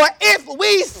 for if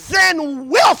we sin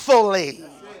willfully,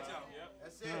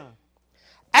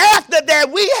 after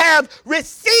that we have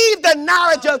received the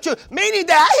knowledge of truth. Meaning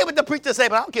that I hear what the preacher say,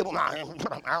 but I don't care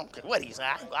what he say.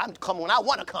 I'm coming when I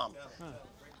want to come.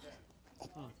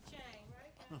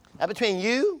 That's between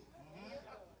you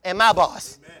and my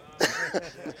boss.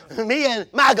 Me and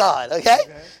my God, okay?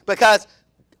 Because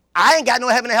I ain't got no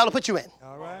heaven and hell to put you in.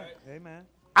 All right. Amen.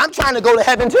 I'm trying to go to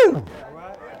heaven too.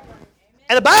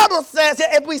 And the Bible says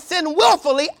that if we sin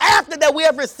willfully, after that we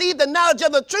have received the knowledge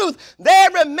of the truth, there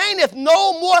remaineth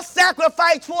no more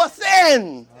sacrifice for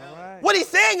sin. Right. What he's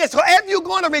saying is, if you're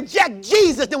going to reject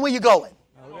Jesus, then where you going?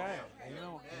 Right.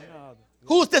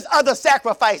 Who's this other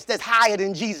sacrifice that's higher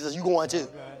than Jesus you going to?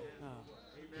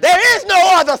 There is no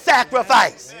other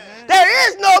sacrifice. Amen. There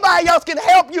is nobody else can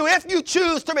help you if you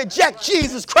choose to reject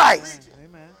Jesus Christ.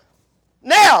 Amen.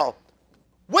 Now,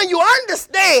 when you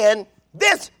understand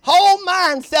this whole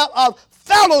mindset of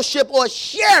fellowship or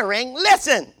sharing,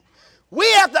 listen, we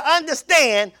have to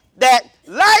understand that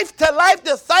life-to-life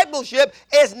discipleship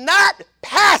is not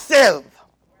passive,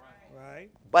 right,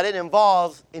 but it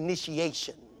involves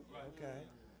initiation. Okay.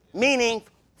 Meaning,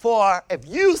 for if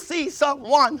you see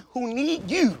someone who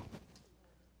need you,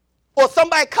 or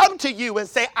somebody come to you and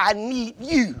say, I need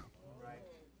you,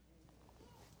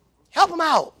 help them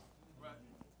out.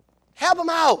 Help them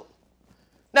out.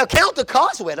 Now, count the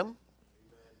cost with them.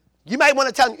 You might want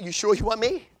to tell them, you sure you want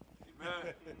me?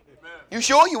 Amen. You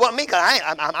sure you want me? Because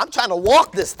I'm trying to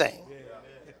walk this thing.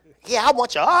 Yeah, I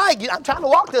want you. All right, I'm trying to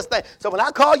walk this thing. So when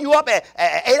I call you up at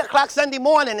 8 o'clock Sunday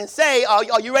morning and say,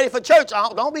 are you ready for church?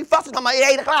 Don't be fussing on my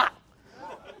 8 o'clock.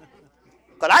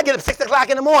 Because I get up 6 o'clock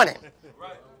in the morning.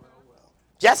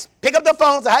 Just pick up the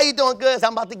phone and say, how you doing? Good. So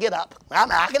I'm about to get up.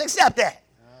 I can accept that.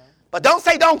 But don't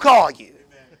say don't call you.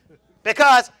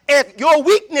 Because if your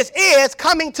weakness is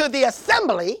coming to the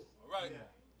assembly,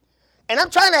 and I'm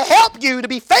trying to help you to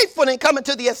be faithful in coming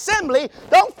to the assembly,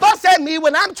 don't fuss at me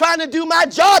when I'm trying to do my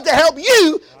job to help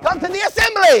you come to the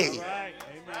assembly. Right.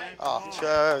 Oh,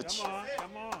 church. Come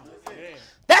on. Yeah.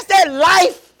 That's that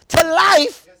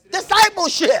life-to-life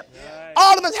discipleship. Right.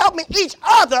 All of us helping each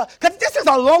other, because this is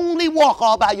a lonely walk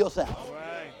all by yourself.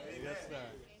 Right. Yes, sir.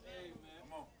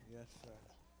 Yes, sir.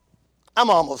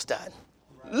 I'm almost done.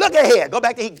 Look at here. Go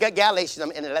back to Galatians,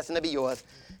 and the lesson will be yours.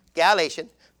 Galatians,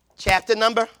 chapter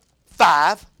number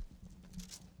 5,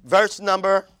 verse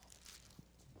number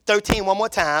 13, one more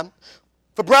time.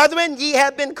 For brethren, ye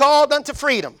have been called unto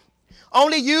freedom.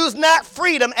 Only use not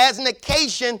freedom as an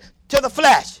occasion to the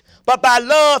flesh, but by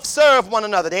love serve one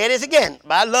another. There it is again.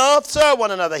 By love serve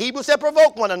one another. Hebrews said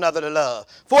provoke one another to love.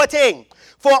 14.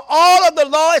 For all of the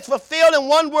law is fulfilled in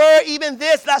one word, even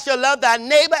this, thou shalt love thy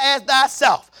neighbor as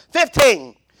thyself.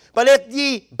 15. But if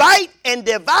ye bite and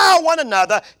devour one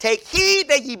another, take heed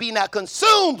that ye be not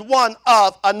consumed one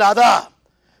of another.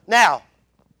 Now,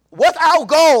 what's our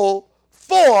goal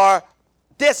for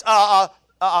this love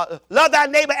thy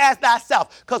neighbor as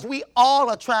thyself? Because we all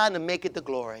are trying to make it to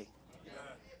glory.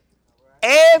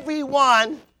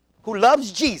 Everyone who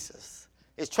loves Jesus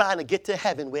is trying to get to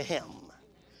heaven with him.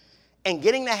 And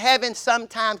getting to heaven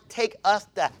sometimes take us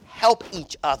to help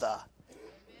each other.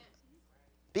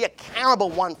 Be accountable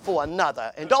one for another.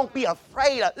 And don't be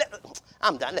afraid of...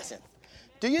 I'm done. Listen.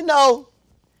 Do you know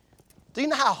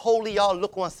how holy y'all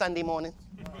look on Sunday morning?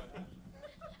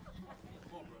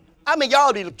 I mean,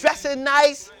 y'all be dressing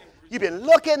nice. You've been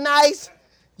looking nice.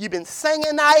 You've been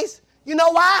singing nice. You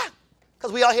know why?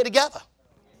 Because we all here together.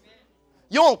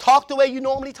 You don't talk the way you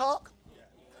normally talk.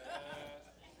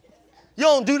 You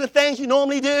don't do the things you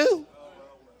normally do.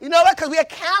 You know what? Because we're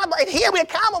accountable. And here we're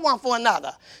accountable one for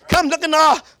another. Come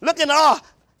looking all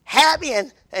happy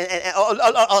and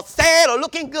or sad or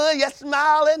looking good, yet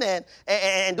smiling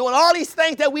and doing all these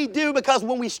things that we do because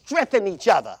when we strengthen each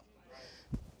other.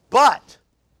 But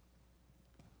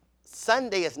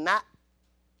Sunday is not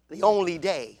the only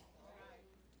day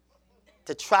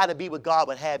to try to be what God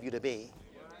would have you to be.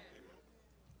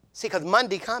 See, because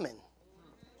Monday coming.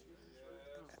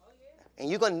 And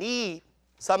you're going to need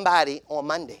somebody on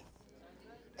Monday.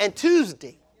 And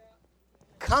Tuesday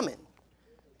coming.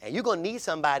 And you're going to need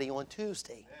somebody on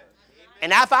Tuesday.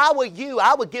 And if I were you,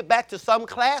 I would get back to some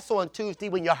class on Tuesday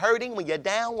when you're hurting, when you're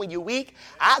down, when you're weak.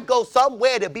 I'd go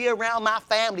somewhere to be around my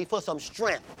family for some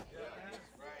strength.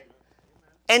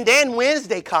 And then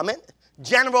Wednesday coming,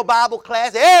 general Bible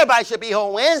class. Everybody should be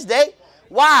on Wednesday.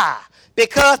 Why?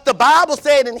 Because the Bible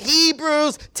said in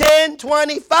Hebrews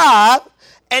 10:25,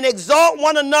 and exalt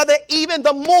one another even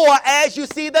the more as you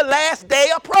see the last day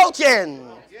approaching.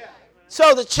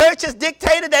 So the church has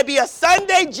dictated there be a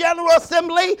Sunday General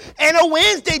Assembly and a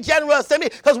Wednesday General Assembly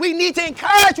because we need to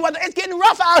encourage one another. It's getting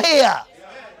rough out here.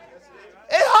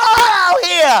 It's hard out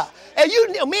here. And you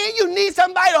need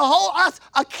somebody to hold us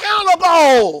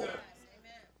accountable.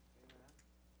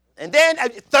 And then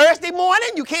Thursday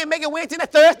morning, you can't make it Wednesday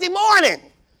night, Thursday morning.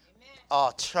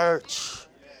 Oh, church.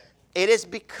 It is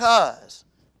because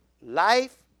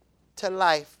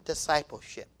life-to-life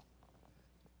discipleship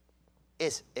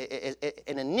is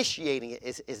and initiating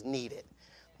it is needed.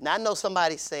 Now, I know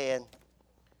somebody saying,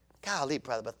 golly,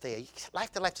 Brother Bethea,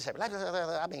 life-to-life discipleship.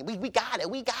 I mean, we got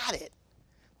it.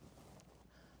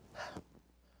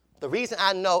 The reason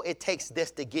I know it takes this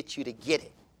to get you to get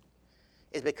it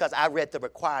is because I read the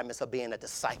requirements of being a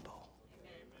disciple.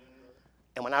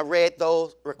 And when I read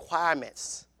those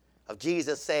requirements of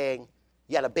Jesus saying,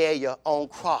 you got to bear your own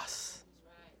cross.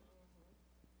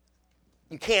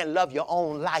 You can't love your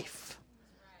own life.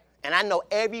 And I know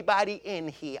everybody in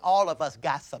here, all of us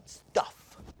got some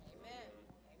stuff.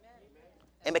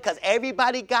 And because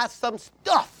everybody got some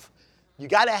stuff, you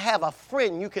got to have a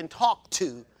friend you can talk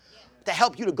to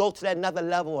help you to go to that another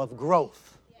level of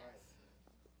growth.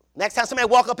 Next time somebody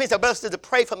walk up and say, brother, to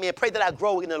pray for me and pray that I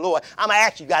grow in the Lord, I'm going to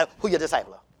ask you guys who your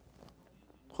disciple are.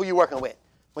 Who you working with.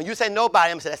 When you say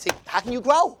nobody, I'm going to say, how can you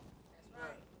grow?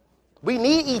 We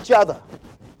need each other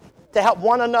to help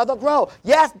one another grow.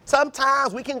 Yes,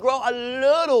 sometimes we can grow a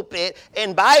little bit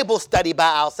in Bible study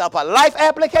by ourselves, but life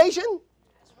application,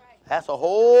 that's a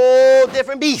whole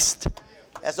different beast.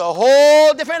 That's a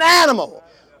whole different animal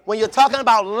when you're talking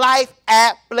about life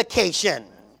application.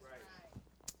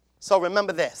 So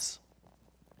remember this.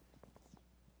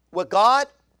 What God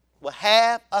will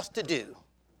have us to do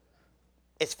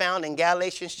is found in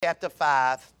Galatians chapter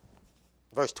 5,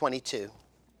 verse 22.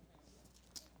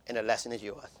 And the lesson is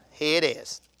yours. Here it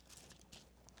is.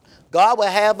 God will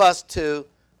have us to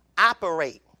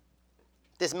operate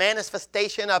this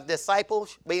manifestation of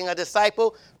disciples, being a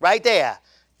disciple, right there.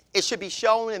 It should be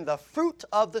shown in the fruit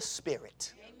of the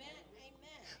Spirit. Amen.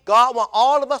 God wants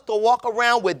all of us to walk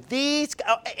around with these,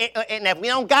 and if we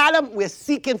don't got them, we're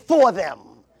seeking for them.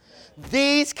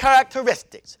 These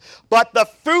characteristics. But the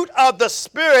fruit of the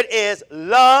Spirit is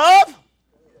love.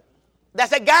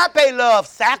 That's agape love,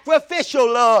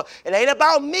 sacrificial love. It ain't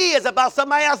about me, it's about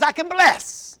somebody else I can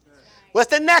bless. What's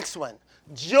the next one?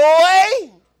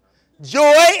 Joy.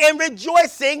 Joy and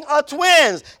rejoicing are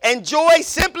twins. And joy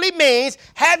simply means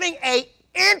having an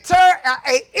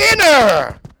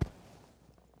inner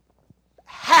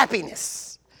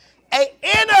happiness, an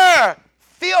inner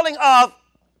feeling of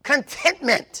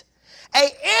contentment.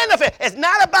 It's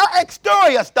not about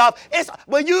exterior stuff. It's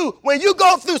when you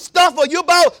go through stuff or you're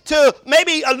about to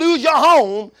maybe lose your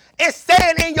home, it's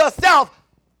saying in yourself,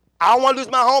 I don't want to lose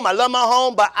my home. I love my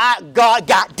home, but God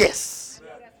got this.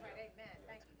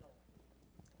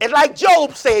 It's like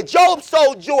Job said. Job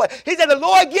sowed joy. He said, the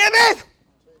Lord giveth,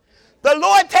 the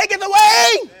Lord taketh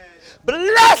away.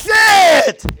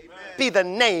 Blessed be the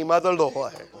name of the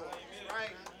Lord.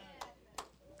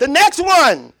 The next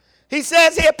one. He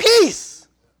says here, peace.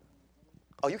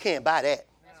 Oh, you can't buy that.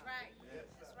 That's right.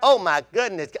 Oh, my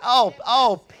goodness.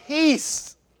 Oh,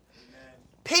 peace.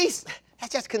 Peace,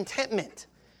 that's just contentment.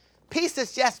 Peace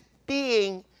is just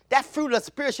being, that fruit of the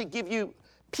Spirit should give you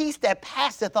peace that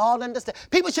passeth all understanding.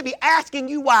 People should be asking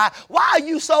you why. Why are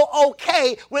you so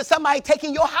okay with somebody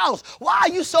taking your house? Why are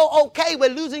you so okay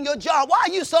with losing your job? Why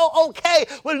are you so okay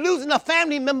with losing a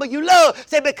family member you love?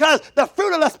 Say, because the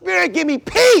fruit of the Spirit give me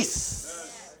peace.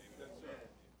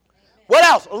 What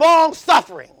else? Long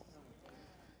suffering.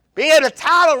 Being able to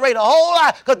tolerate a whole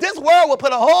lot, because this world will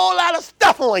put a whole lot of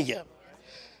stuff on you.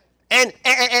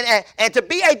 And to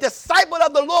be a disciple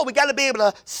of the Lord, we got to be able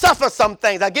to suffer some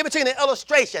things. I'll give it to you in an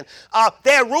illustration.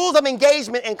 There are rules of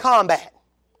engagement in combat.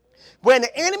 When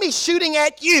the enemy's shooting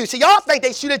at you, see, y'all think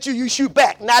they shoot at you, you shoot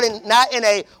back, not in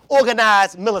a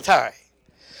organized military.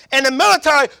 In the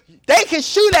military, they can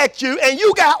shoot at you, and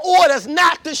you got orders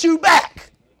not to shoot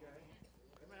back.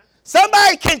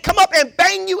 Somebody can come up and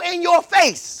bang you in your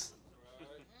face,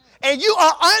 and you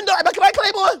are under, right,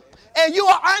 Claiborne? And you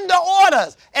are under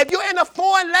orders. If you're in a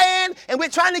foreign land and we're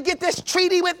trying to get this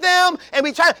treaty with them, and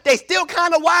they still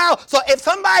kind of wild. So if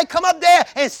somebody come up there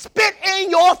and spit in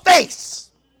your face,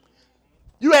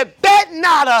 you had better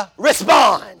not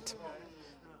respond.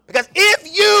 Because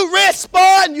if you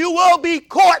respond, you will be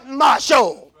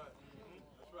court-martialed.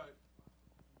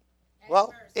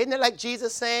 Well, isn't it like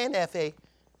Jesus saying, if they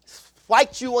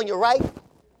fight you on your right,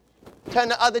 turn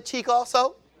the other cheek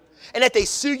also? And if they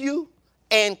sue you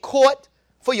in court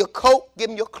for your coat, give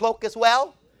them your cloak as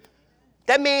well?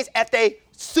 That means if they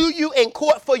sue you in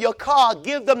court for your car,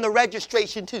 give them the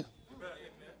registration too.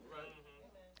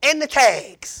 And the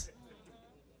tags.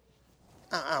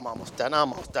 I'm almost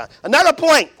done. Another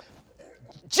point,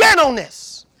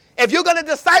 gentleness. If you're going to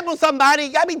disciple somebody,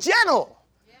 you got to be gentle.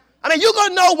 I mean, you're going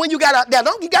to know when you got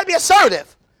to, you got to be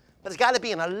assertive, but it's got to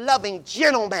be in a loving,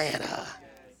 gentle manner.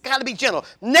 Got to be gentle.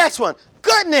 Next one,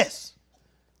 goodness.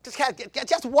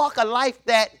 Just walk a life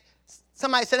that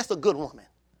somebody said, that's a good woman.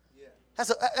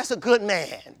 That's a good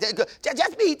man.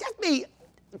 Just be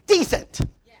decent.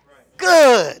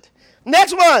 Good.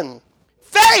 Next one,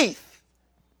 faith.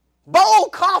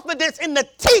 Bold confidence in the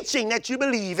teaching that you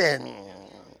believe in.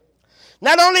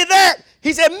 Not only that,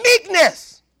 he said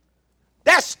meekness.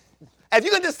 That's, if you're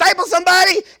going to disciple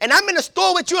somebody, and I'm in the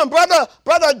store with you, and brother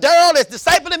Daryl is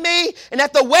discipling me, and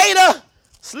if the waiter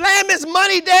slam his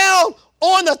money down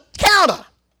on the counter,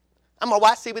 I'm going to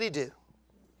watch, see what he do.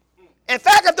 In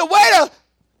fact, if the waiter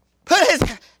put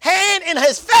his hand in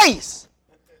his face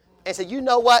and said, you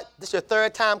know what, this is your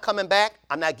third time coming back,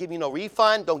 I'm not giving you no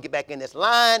refund, don't get back in this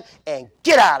line, and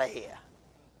get out of here.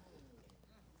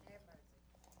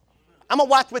 I'm going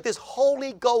to watch with this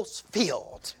Holy Ghost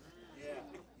filled.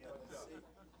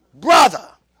 Brother,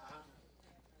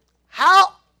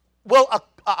 how will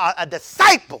a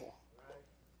disciple,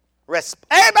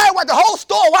 everybody, the whole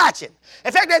store watching.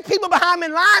 In fact, there's people behind me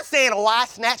in line saying, oh, I'd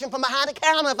snatch him from behind the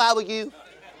counter if I were you.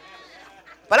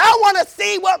 But I want to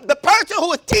see what the person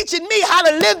who is teaching me how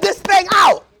to live this thing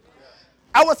out.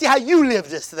 I want to see how you live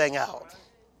this thing out.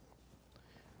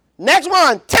 Next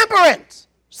one, temperance,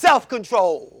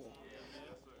 self-control.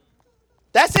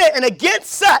 That's it. And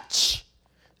against such,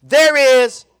 there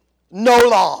is no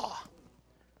law.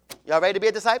 Y'all ready to be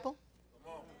a disciple?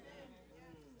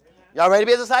 Y'all ready to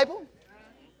be a disciple?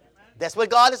 That's what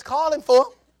God is calling for.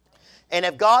 And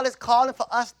if God is calling for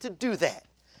us to do that,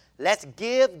 let's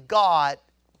give God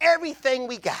everything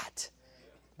we got,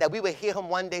 that we will hear him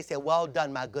one day say, well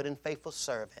done, my good and faithful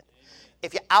servant.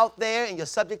 If you're out there and you're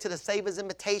subject to the Savior's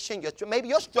invitation, maybe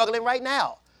you're struggling right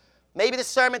now. Maybe this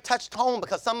sermon touched home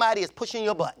because somebody is pushing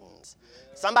your buttons.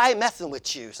 Somebody messing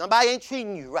with you. Somebody ain't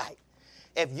treating you right.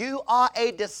 If you are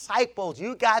a disciple,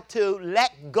 you got to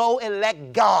let go and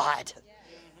let God.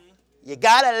 You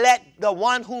got to let the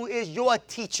one who is your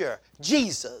teacher,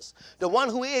 Jesus, the one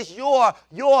who is your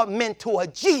mentor,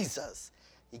 Jesus,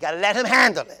 you got to let him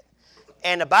handle it.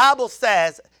 And the Bible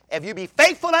says, if you be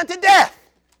faithful unto death,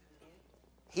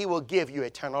 he will give you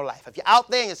eternal life. If you're out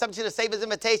there and you're subject to the Savior's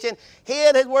invitation,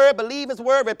 hear his word, believe his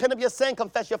word, repent of your sin,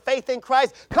 confess your faith in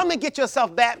Christ, come and get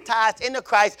yourself baptized into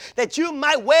Christ, that you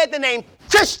might wear the name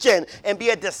Christian and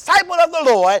be a disciple of the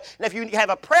Lord. And if you have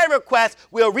a prayer request,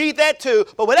 we'll read that too.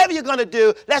 But whatever you're going to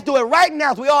do, let's do it right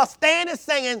now as we all stand and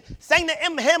sing the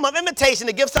hymn of invitation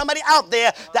to give somebody out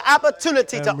there the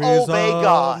opportunity to obey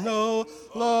God. No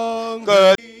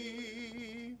longer.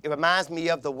 It reminds me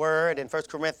of the word in 1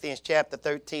 Corinthians chapter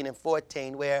 13 and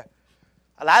 14, where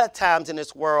a lot of times in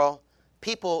this world,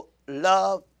 people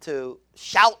love to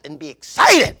shout and be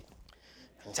excited.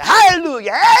 And say,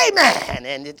 hallelujah, amen,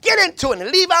 and get into it and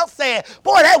leave out saying,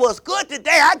 boy, that was good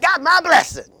today. I got my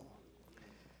blessing.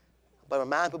 But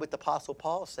remind me what the Apostle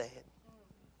Paul said.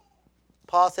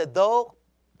 Paul said, though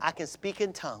I can speak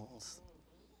in tongues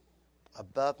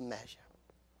above measure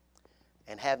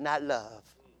and have not love,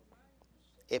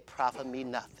 it profit me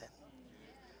nothing.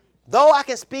 Though I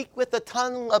can speak with the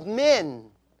tongue of men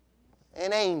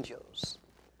and angels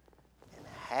and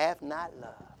have not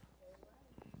love,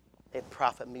 it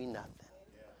profit me nothing.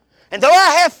 And though I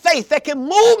have faith that can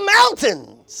move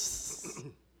mountains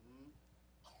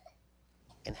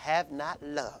and have not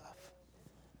love,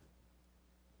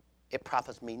 it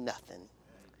profits me nothing.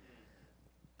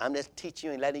 I'm just teaching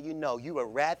you and letting you know you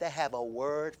would rather have a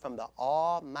word from the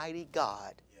Almighty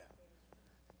God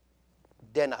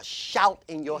than a shout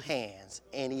in your hands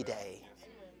any day.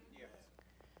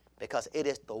 Because it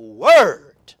is the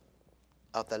word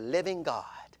of the living God,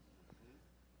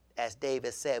 as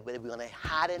David said, we're going to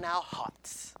hide in our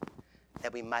hearts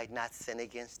that we might not sin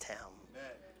against him.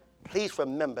 Please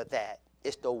remember that.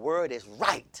 It's the word is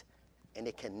right and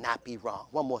it cannot be wrong.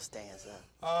 One more stanza.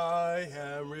 I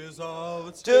am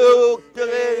resolved To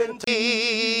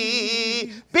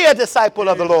be a disciple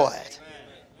of the Lord.